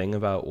have a thing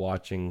about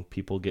watching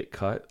people get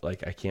cut.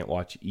 Like, I can't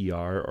watch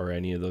ER or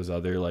any of those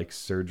other like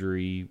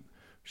surgery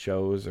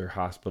shows or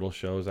hospital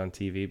shows on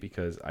TV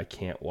because I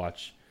can't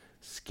watch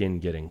skin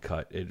getting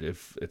cut.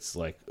 It's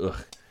like,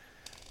 ugh.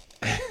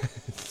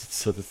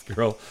 So this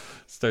girl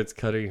starts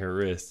cutting her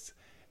wrists,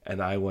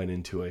 and I went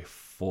into a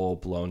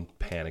full-blown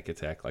panic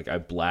attack. Like, I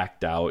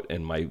blacked out,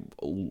 and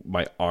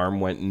my arm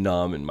went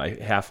numb, and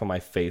half of my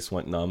face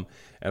went numb,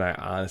 and I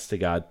honest to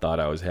God thought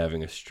I was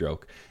having a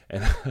stroke.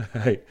 And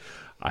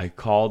I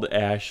called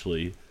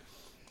Ashley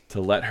to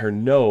let her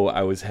know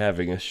I was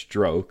having a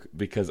stroke,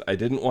 because I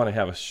didn't want to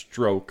have a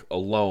stroke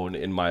alone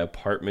in my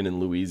apartment in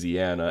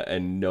Louisiana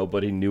and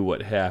nobody knew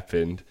what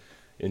happened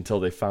until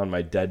they found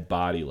my dead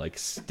body like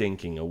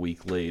stinking a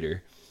week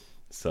later.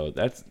 So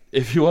that's,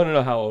 if you want to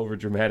know how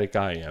overdramatic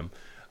I am,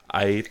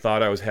 I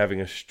thought I was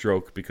having a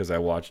stroke because I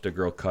watched a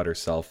girl cut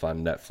herself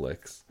on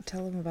Netflix.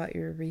 Tell them about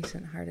your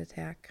recent heart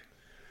attack.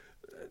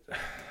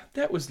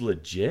 That was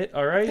legit,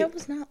 all right? That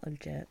was not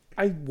legit.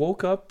 I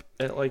woke up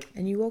at like...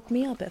 And you woke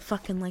me up at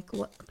fucking like,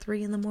 what,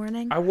 3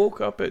 a.m? I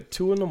woke up at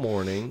 2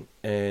 a.m,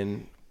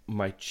 and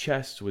my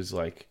chest was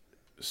like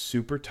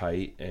super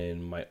tight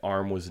and my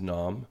arm was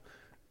numb.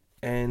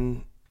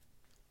 And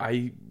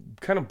I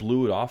kind of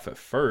blew it off at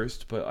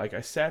first, but like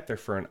I sat there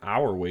for an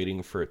hour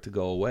waiting for it to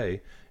go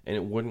away, and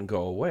it wouldn't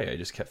go away. I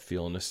just kept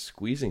feeling this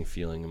squeezing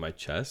feeling in my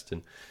chest,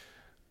 and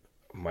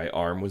my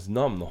arm was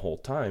numb the whole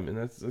time. And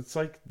it's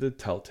like the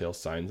telltale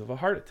signs of a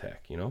heart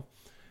attack, you know?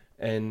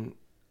 And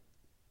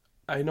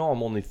I know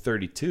I'm only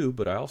 32,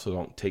 but I also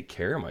don't take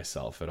care of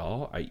myself at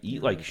all. I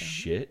eat like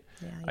shit.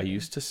 Yeah, I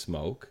used to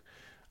smoke.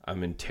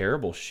 I'm in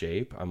terrible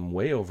shape. I'm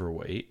way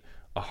overweight.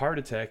 A heart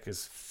attack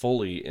is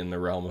fully in the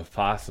realm of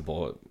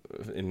possible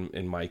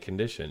in my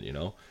condition, you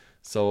know?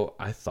 So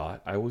I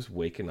thought I was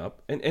waking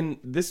up, and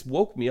this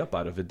woke me up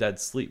out of a dead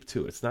sleep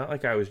too. It's not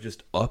like I was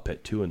just up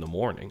at 2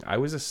 a.m. I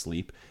was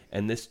asleep,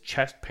 and this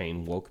chest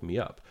pain woke me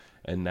up.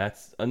 And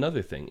that's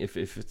another thing. If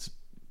it's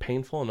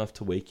painful enough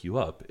to wake you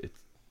up,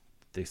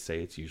 they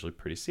say it's usually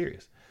pretty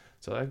serious.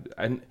 So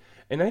I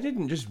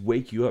didn't just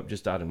wake you up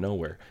just out of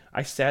nowhere.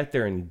 I sat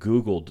there and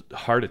Googled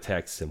heart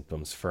attack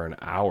symptoms for an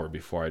hour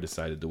before I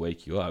decided to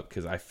wake you up,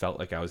 because I felt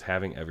like I was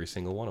having every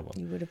single one of them.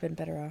 You would have been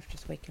better off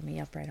just waking me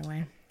up right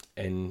away.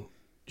 And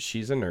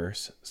she's a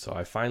nurse, so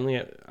I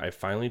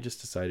finally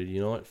just decided, you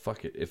know what,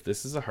 fuck it. If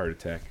this is a heart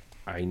attack,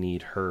 I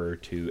need her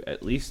to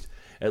at least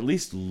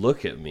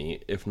look at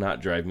me, if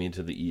not drive me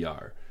to the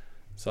ER.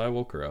 So I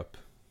woke her up,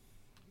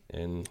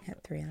 and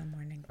at 3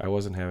 a.m. I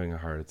wasn't having a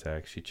heart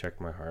attack. She checked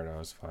my heart. I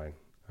was fine.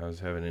 I was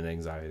having an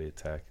anxiety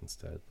attack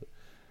instead. But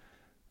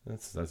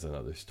that's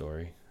another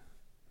story,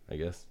 I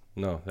guess.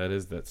 No, that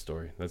is that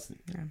story. That's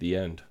the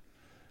end.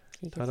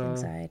 He gets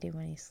anxiety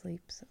when he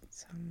sleeps.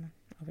 It's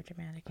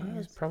overdramatic. I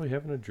was probably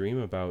having a dream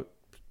about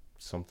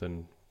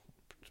something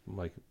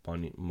like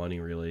money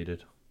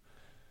related.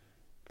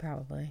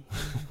 Probably.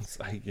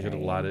 I get a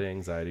lot of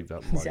anxiety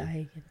about money.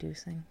 Anxiety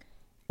inducing.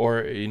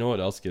 Or, you know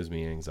what else gives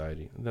me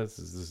anxiety? This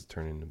is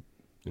turning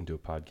into a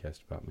podcast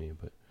about me,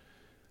 but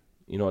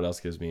you know what else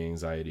gives me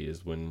anxiety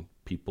is when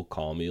people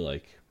call me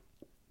like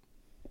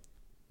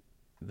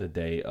the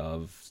day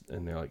of,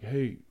 and they're like,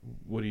 "Hey,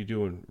 what are you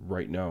doing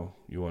right now?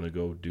 You want to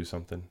go do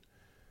something?"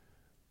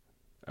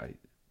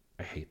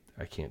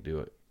 I can't do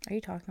it. Are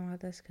you talking about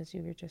this because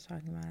you were just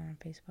talking about it on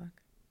Facebook?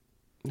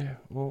 Yeah,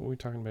 well, we're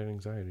talking about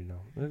anxiety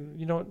now.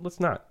 You know what? Let's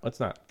not,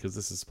 because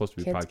this is supposed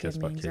to be a podcast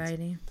about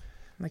anxiety. kids.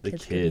 My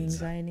kids give me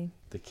anxiety.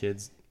 The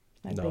kids.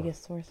 My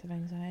biggest source of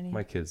anxiety.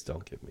 My kids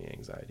don't give me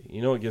anxiety.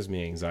 You know what gives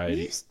me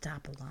anxiety? You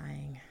stop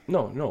lying.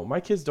 No, my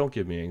kids don't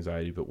give me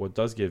anxiety, but what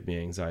does give me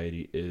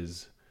anxiety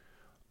is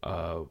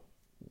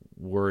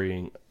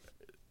worrying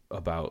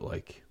about,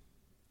 like,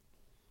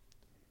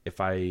 if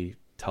I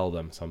tell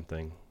them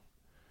something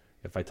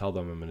if I tell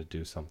them I'm going to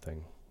do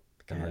something,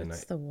 God,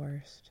 it's the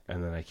worst.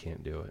 and then I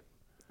can't do it.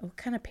 What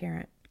kind of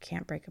parent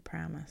can't break a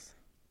promise?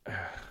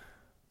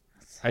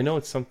 I know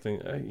it's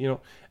something,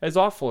 as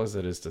awful as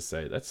it is to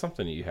say, that's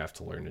something that you have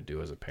to learn to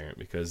do as a parent,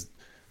 because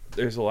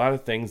there's a lot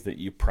of things that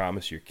you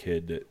promise your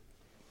kid that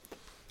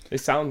they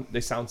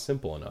sound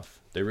simple enough.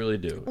 They really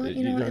do.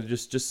 Well,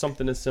 just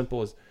something as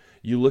simple as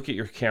you look at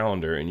your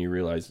calendar and you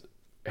realize,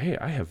 hey,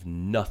 I have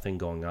nothing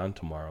going on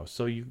tomorrow.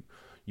 So you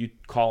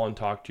call and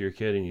talk to your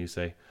kid and you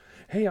say,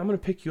 hey, I'm going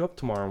to pick you up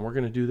tomorrow and we're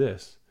going to do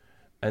this.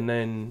 And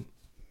then,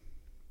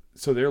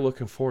 so they're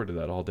looking forward to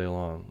that all day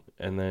long.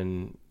 And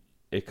then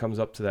it comes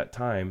up to that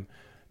time.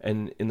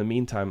 And in the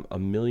meantime, a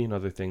million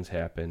other things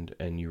happened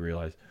and you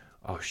realize,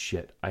 oh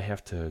shit, I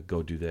have to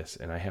go do this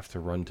and I have to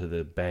run to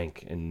the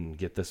bank and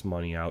get this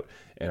money out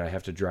and I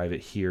have to drive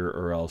it here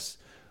or else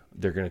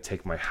they're going to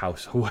take my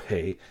house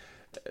away.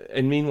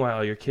 And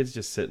meanwhile, your kid's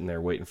just sitting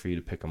there waiting for you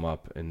to pick them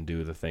up and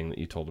do the thing that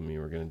you told them you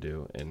were going to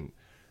do. And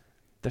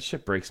that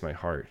shit breaks my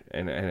heart.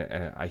 And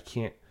I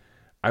can't,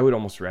 I would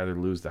almost rather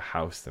lose the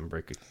house than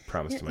break a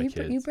promise to my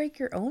kids. You break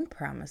your own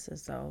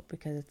promises though,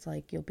 because it's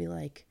like, you'll be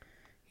like,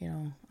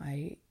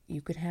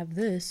 you could have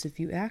this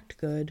if you act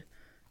good,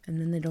 and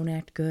then they don't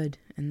act good.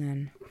 And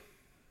then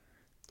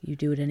you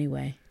do it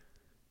anyway.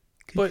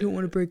 Because you don't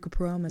want to break a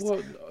promise.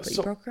 Well, but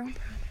you broke your own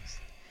promise.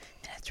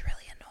 And it's really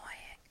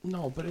annoying.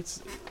 No, but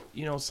it's,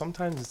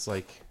 sometimes it's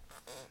like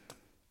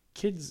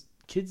kids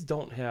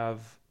don't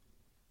have,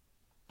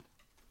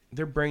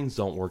 their brains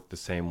don't work the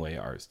same way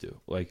ours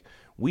do. Like,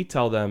 we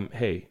tell them,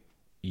 hey,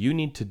 you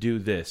need to do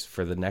this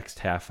for the next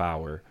half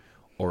hour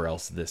or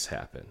else this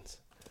happens,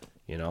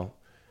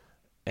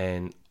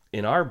 And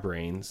in our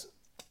brains,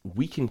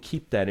 we can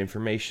keep that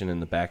information in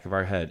the back of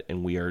our head,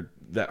 and we are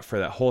that for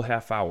that whole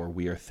half hour,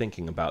 we are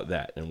thinking about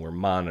that, and we're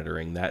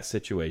monitoring that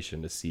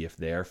situation to see if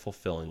they are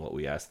fulfilling what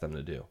we ask them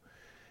to do.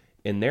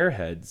 In their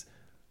heads,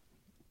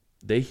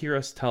 they hear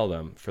us tell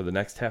them for the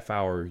next half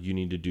hour, you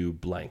need to do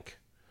blank.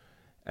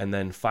 And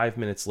then 5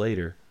 minutes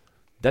later,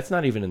 that's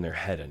not even in their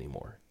head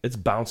anymore. It's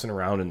bouncing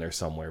around in there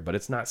somewhere, but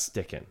it's not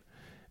sticking.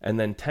 And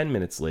then 10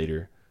 minutes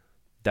later,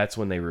 that's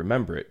when they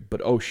remember it.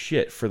 But oh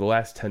shit, for the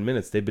last 10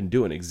 minutes, they've been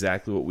doing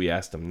exactly what we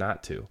asked them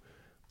not to.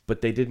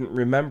 But they didn't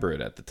remember it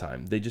at the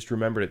time. They just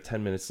remembered it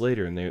 10 minutes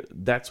later, and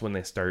that's when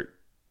they start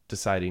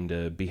deciding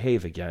to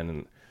behave again.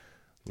 And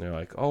they're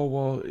like, oh,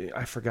 well,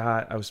 I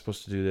forgot I was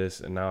supposed to do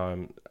this, and now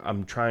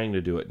I'm trying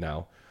to do it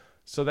now.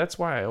 So that's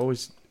why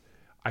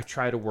I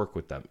try to work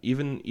with them.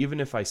 Even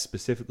if I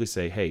specifically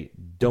say, hey,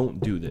 don't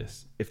do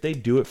this. If they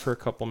do it for a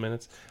couple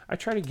minutes, I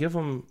try to give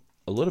them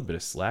a little bit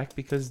of slack,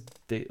 because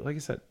they, like I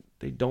said,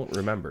 they don't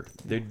remember.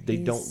 They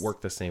don't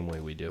work the same way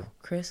we do.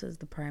 Chris is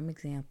the prime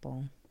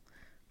example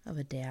of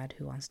a dad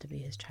who wants to be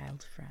his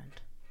child's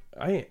friend.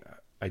 I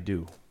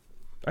do.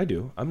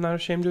 I'm not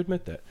ashamed to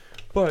admit that.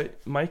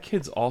 But my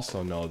kids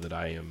also know that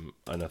I am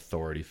an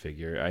authority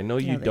figure. I know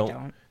you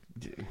don't.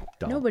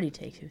 Nobody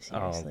takes you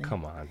seriously. Oh,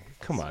 come on.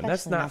 Especially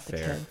That's not not the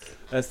fair. kids.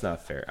 That's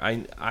not fair.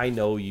 I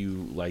know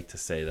you like to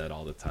say that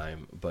all the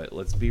time, but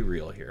let's be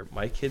real here.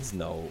 My kids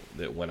know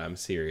that when I'm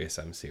serious,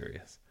 I'm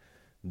serious.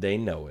 They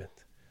know it.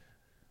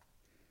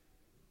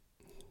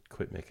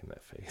 Quit making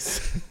that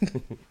face.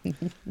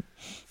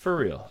 For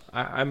real.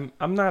 I'm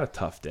not a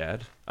tough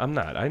dad. I'm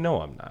not. I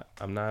know I'm not.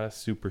 I'm not a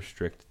super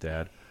strict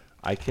dad.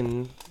 I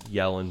can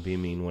yell and be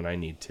mean when I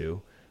need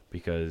to,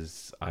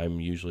 because I'm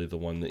usually the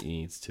one that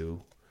needs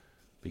to,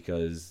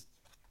 because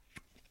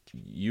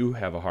you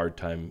have a hard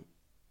time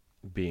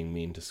being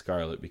mean to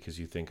Scarlett because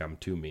you think I'm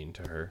too mean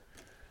to her.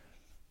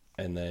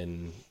 And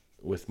then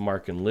with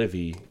Mark and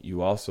Livy,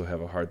 you also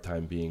have a hard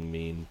time being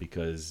mean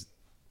because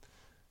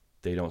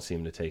they don't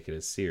seem to take it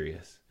as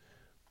serious.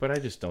 But I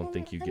just don't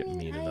think you get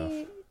mean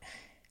enough.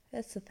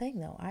 That's the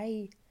thing, though.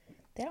 They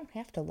don't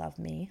have to love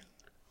me.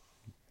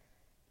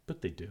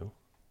 But they do.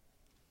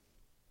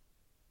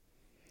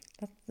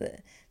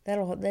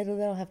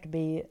 That'll have to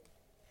be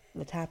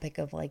the topic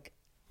of like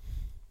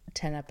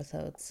 10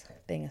 episodes.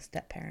 Being a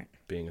step parent.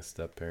 Being a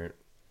step parent,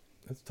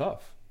 it's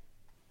tough.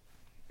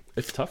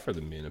 It's tough for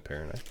them being a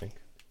parent, I think.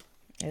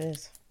 It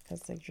is,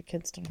 because like, your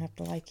kids don't have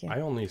to like you.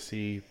 I only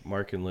see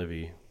Mark and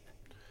Livy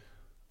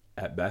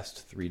at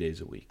best 3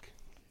 days a week,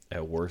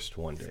 at worst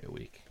 1 day a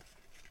week,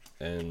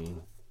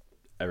 and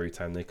every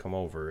time they come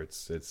over,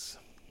 it's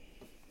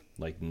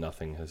like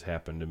nothing has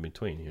happened in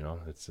between.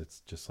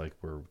 It's just like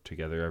we're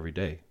together every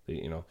day.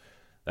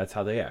 That's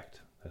how they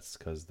act. That's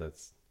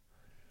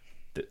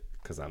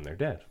because I'm their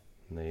dad,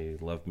 and they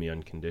love me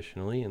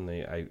unconditionally, and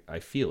I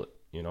feel it.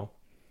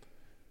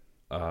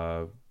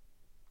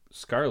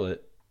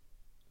 Scarlett.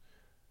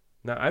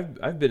 Now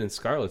I've been in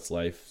Scarlett's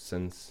life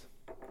since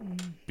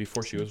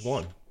before she was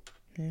 1.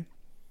 Yeah.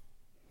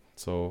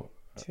 So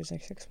She was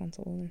like 6 months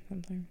old or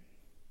something.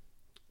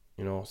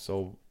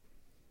 So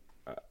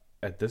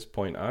at this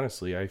point,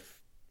 honestly,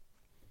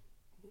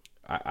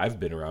 I've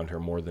been around her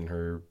more than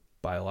her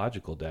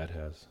biological dad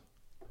has.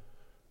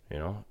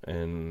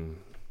 And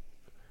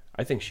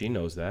I think she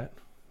knows that,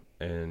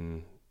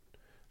 and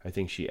I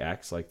think she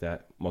acts like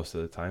that most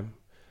of the time.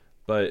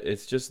 But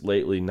it's just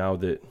lately now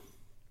that,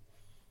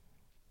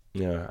 I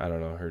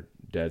don't know, her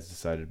dad's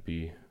decided to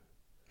be...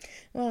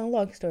 Well,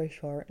 long story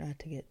short, not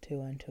to get too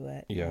into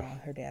it. Yeah.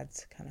 Her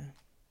dad's kind of,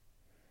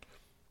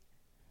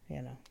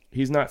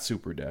 He's not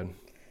super dad.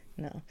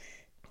 No.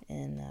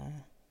 And,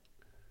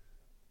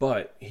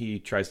 but he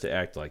tries to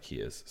act like he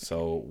is.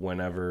 So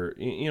whenever,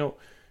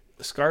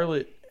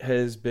 Scarlett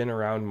has been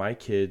around my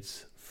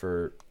kids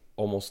for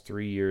almost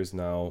 3 years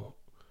now,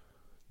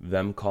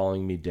 them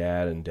calling me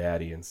dad and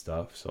daddy and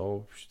stuff.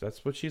 So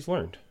that's what she's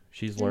learned.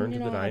 She's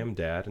learned that I am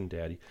dad and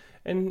daddy.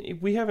 And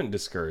we haven't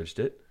discouraged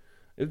it.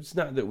 It's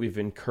not that we've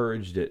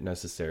encouraged it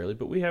necessarily,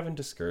 but we haven't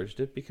discouraged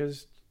it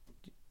because...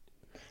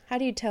 How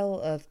do you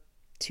tell a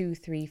 2,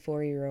 3,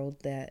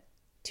 4-year-old that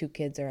 2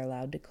 kids are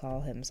allowed to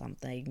call him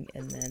something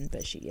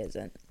but she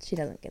isn't? She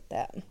doesn't get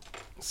that.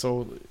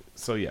 So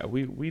yeah,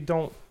 we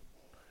don't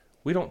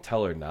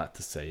tell her not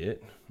to say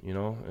it,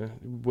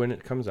 when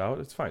it comes out,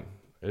 it's fine.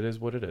 It is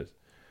what it is.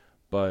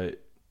 But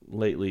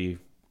lately,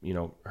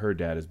 her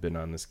dad has been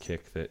on this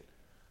kick that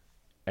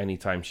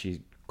anytime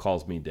she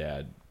calls me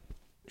dad,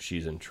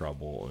 she's in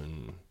trouble.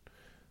 And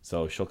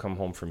so she'll come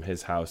home from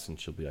his house and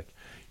she'll be like,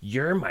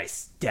 "You're my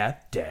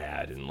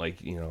stepdad," and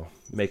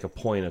make a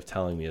point of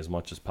telling me as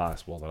much as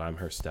possible that I'm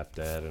her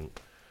stepdad. And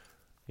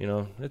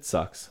it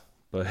sucks,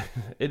 but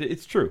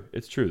it's true.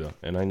 It's true though,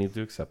 and I need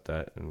to accept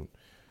that. And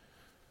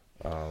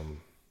oh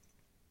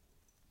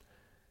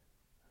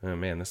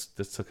man, this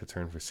took a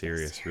turn for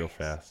serious real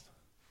fast.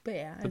 But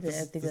yeah, But I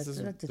think that's the this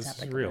topic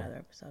is of real. another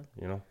episode.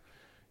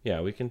 Yeah,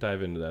 we can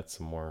dive into that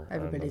some more.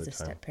 Everybody's a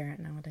time. step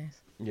parent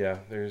nowadays. Yeah,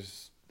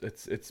 it's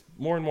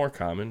more and more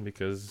common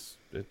because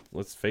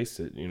let's face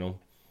it,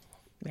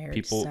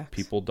 Marriage sucks.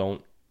 people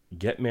don't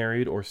get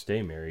married or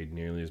stay married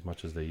nearly as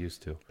much as they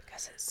used to.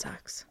 Because it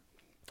sucks.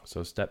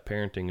 So step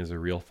parenting is a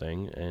real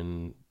thing,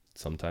 and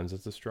sometimes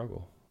it's a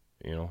struggle,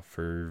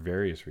 for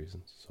various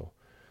reasons. So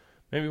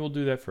maybe we'll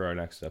do that for our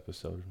next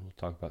episode. We'll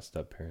talk about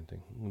step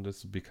parenting.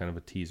 This will be kind of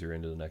a teaser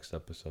into the next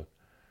episode.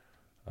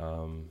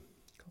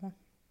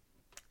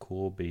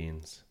 Cool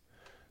beans.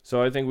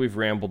 So I think we've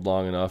rambled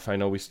long enough. I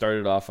know we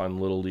started off on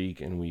Little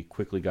League and we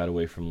quickly got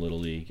away from Little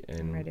League. And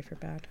I'm ready for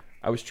bed.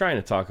 I was trying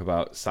to talk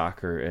about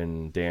soccer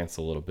and dance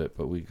a little bit,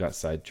 but we got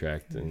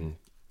sidetracked and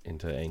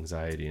into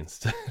anxiety and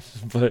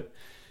stuff. But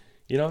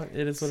it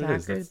is what it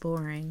is. Soccer's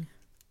boring.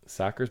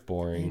 Soccer's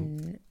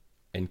boring,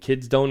 and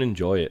kids don't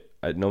enjoy it.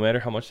 No matter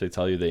how much they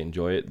tell you they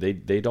enjoy it,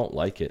 they don't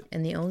like it.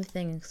 And the only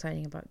thing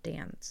exciting about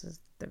dance is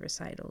the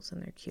recitals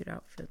and their cute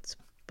outfits.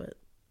 But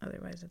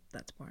otherwise,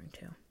 that's boring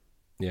too.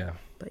 Yeah.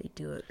 But you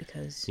do it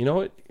because... You know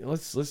what?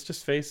 Let's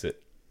just face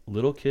it.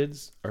 Little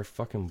kids are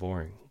fucking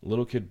boring.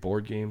 Little kid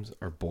board games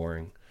are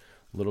boring.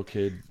 Little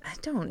kid... I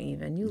don't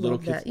even. You little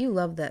love kids, that. You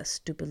love that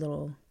stupid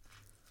little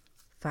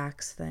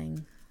fox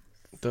thing.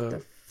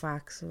 The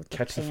fox with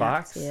catch the the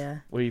pants. fox? Yeah.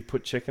 Where you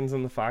put chickens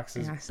in the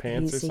fox's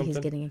pants or something? He's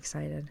getting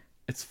excited.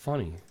 It's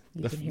funny.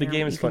 The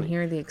game is funny. You can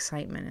hear the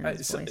excitement in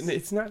his voice.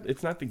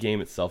 It's not the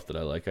game itself that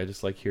I like. I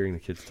just like hearing the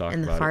kids talk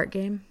and about it. the fart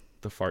game?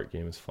 The fart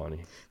game is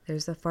funny.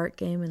 There's the fart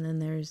game, and then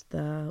there's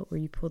the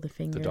where you pull the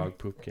finger. The dog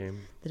poop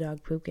game. The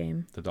dog poop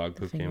game. The dog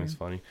poop game is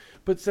funny.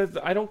 But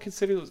I don't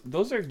consider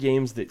those are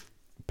games that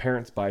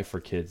parents buy for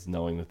kids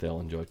knowing that they'll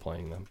enjoy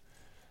playing them.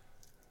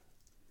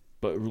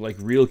 But like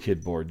real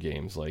kid board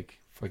games, like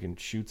fucking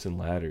Chutes and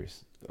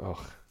Ladders.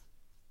 Ugh.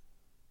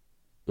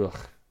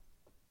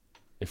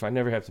 If I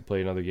never have to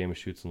play another game of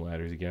Chutes and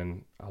Ladders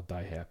again, I'll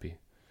die happy.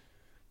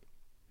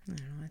 I don't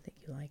know. I think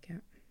you like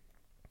it.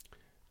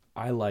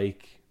 I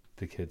like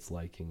the kids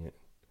liking it,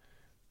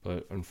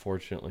 but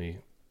unfortunately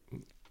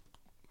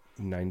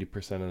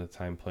 90% of the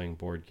time playing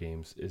board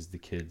games is the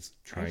kids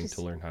trying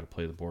to learn how to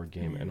play the board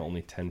game, and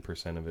only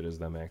 10% of it is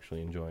them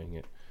actually enjoying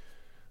it.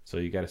 So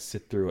you got to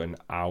sit through an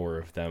hour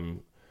of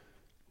them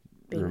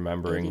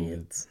remembering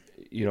idiots.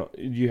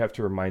 You have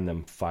to remind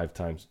them 5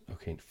 times.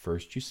 Okay,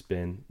 first you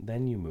spin,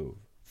 then you move.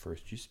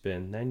 First you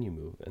spin, then you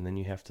move, and then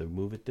you have to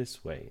move it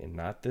this way and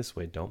not this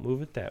way. Don't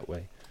move it that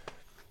way.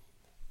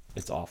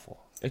 It's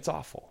awful. It's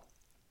awful.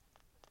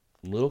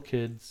 Little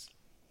kids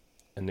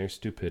and their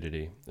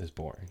stupidity is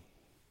boring.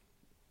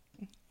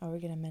 Are we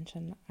going to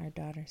mention our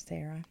daughter,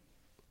 Sarah?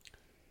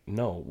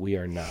 No, we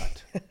are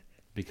not.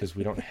 Because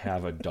we don't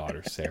have a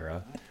daughter,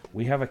 Sarah.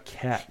 We have a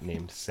cat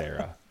named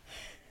Sarah.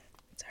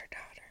 It's our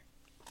daughter.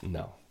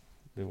 No.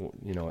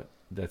 You know what?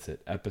 That's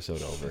it.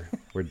 Episode over.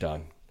 We're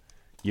done.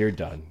 You're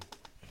done.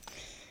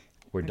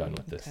 We're done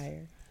with this.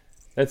 Tired.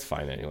 That's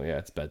fine anyway. Yeah,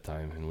 it's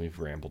bedtime and we've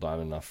rambled on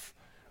enough.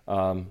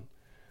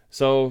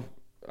 So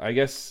I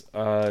guess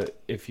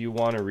if you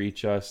want to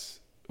reach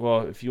us,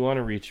 if you want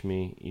to reach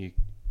me,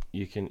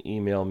 you can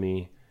email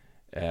me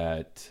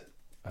at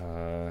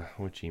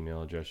which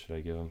email address should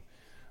I give them?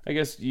 I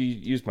guess you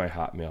use my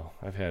Hotmail.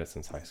 I've had it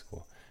since high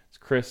school. It's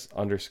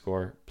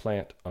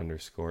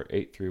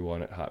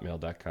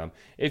Chris_plant_831@hotmail.com.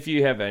 If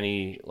you have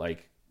any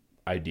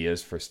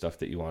ideas for stuff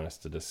that you want us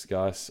to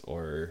discuss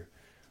or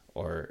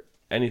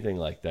anything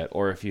like that,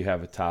 or if you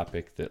have a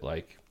topic that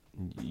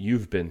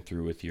you've been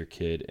through with your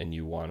kid and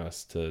you want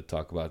us to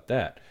talk about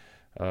that,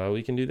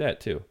 we can do that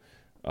too.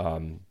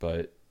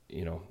 But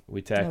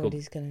we tackled.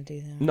 Nobody's gonna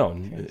do that. No,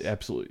 Chris.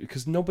 absolutely,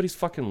 because nobody's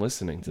fucking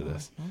listening to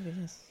this,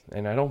 Nobody is.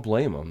 and I don't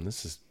blame them.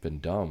 This has been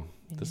dumb.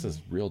 This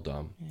is real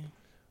dumb. Yeah.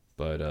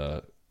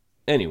 But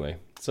anyway,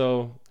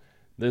 so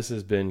this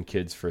has been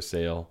Kids for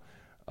Sale.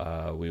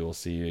 We will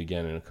see you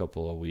again in a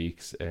couple of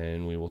weeks,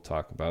 and we will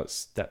talk about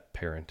step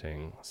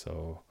parenting.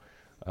 So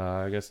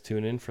I guess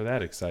tune in for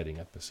that exciting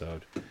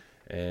episode.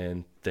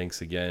 And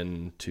thanks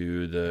again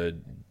to the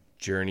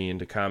Journey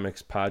into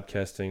Comics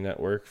Podcasting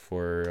Network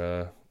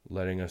for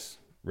letting us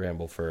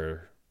ramble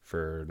for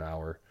an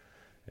hour.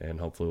 And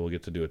hopefully we'll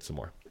get to do it some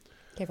more.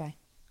 Okay, bye.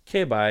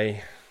 Okay,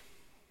 bye.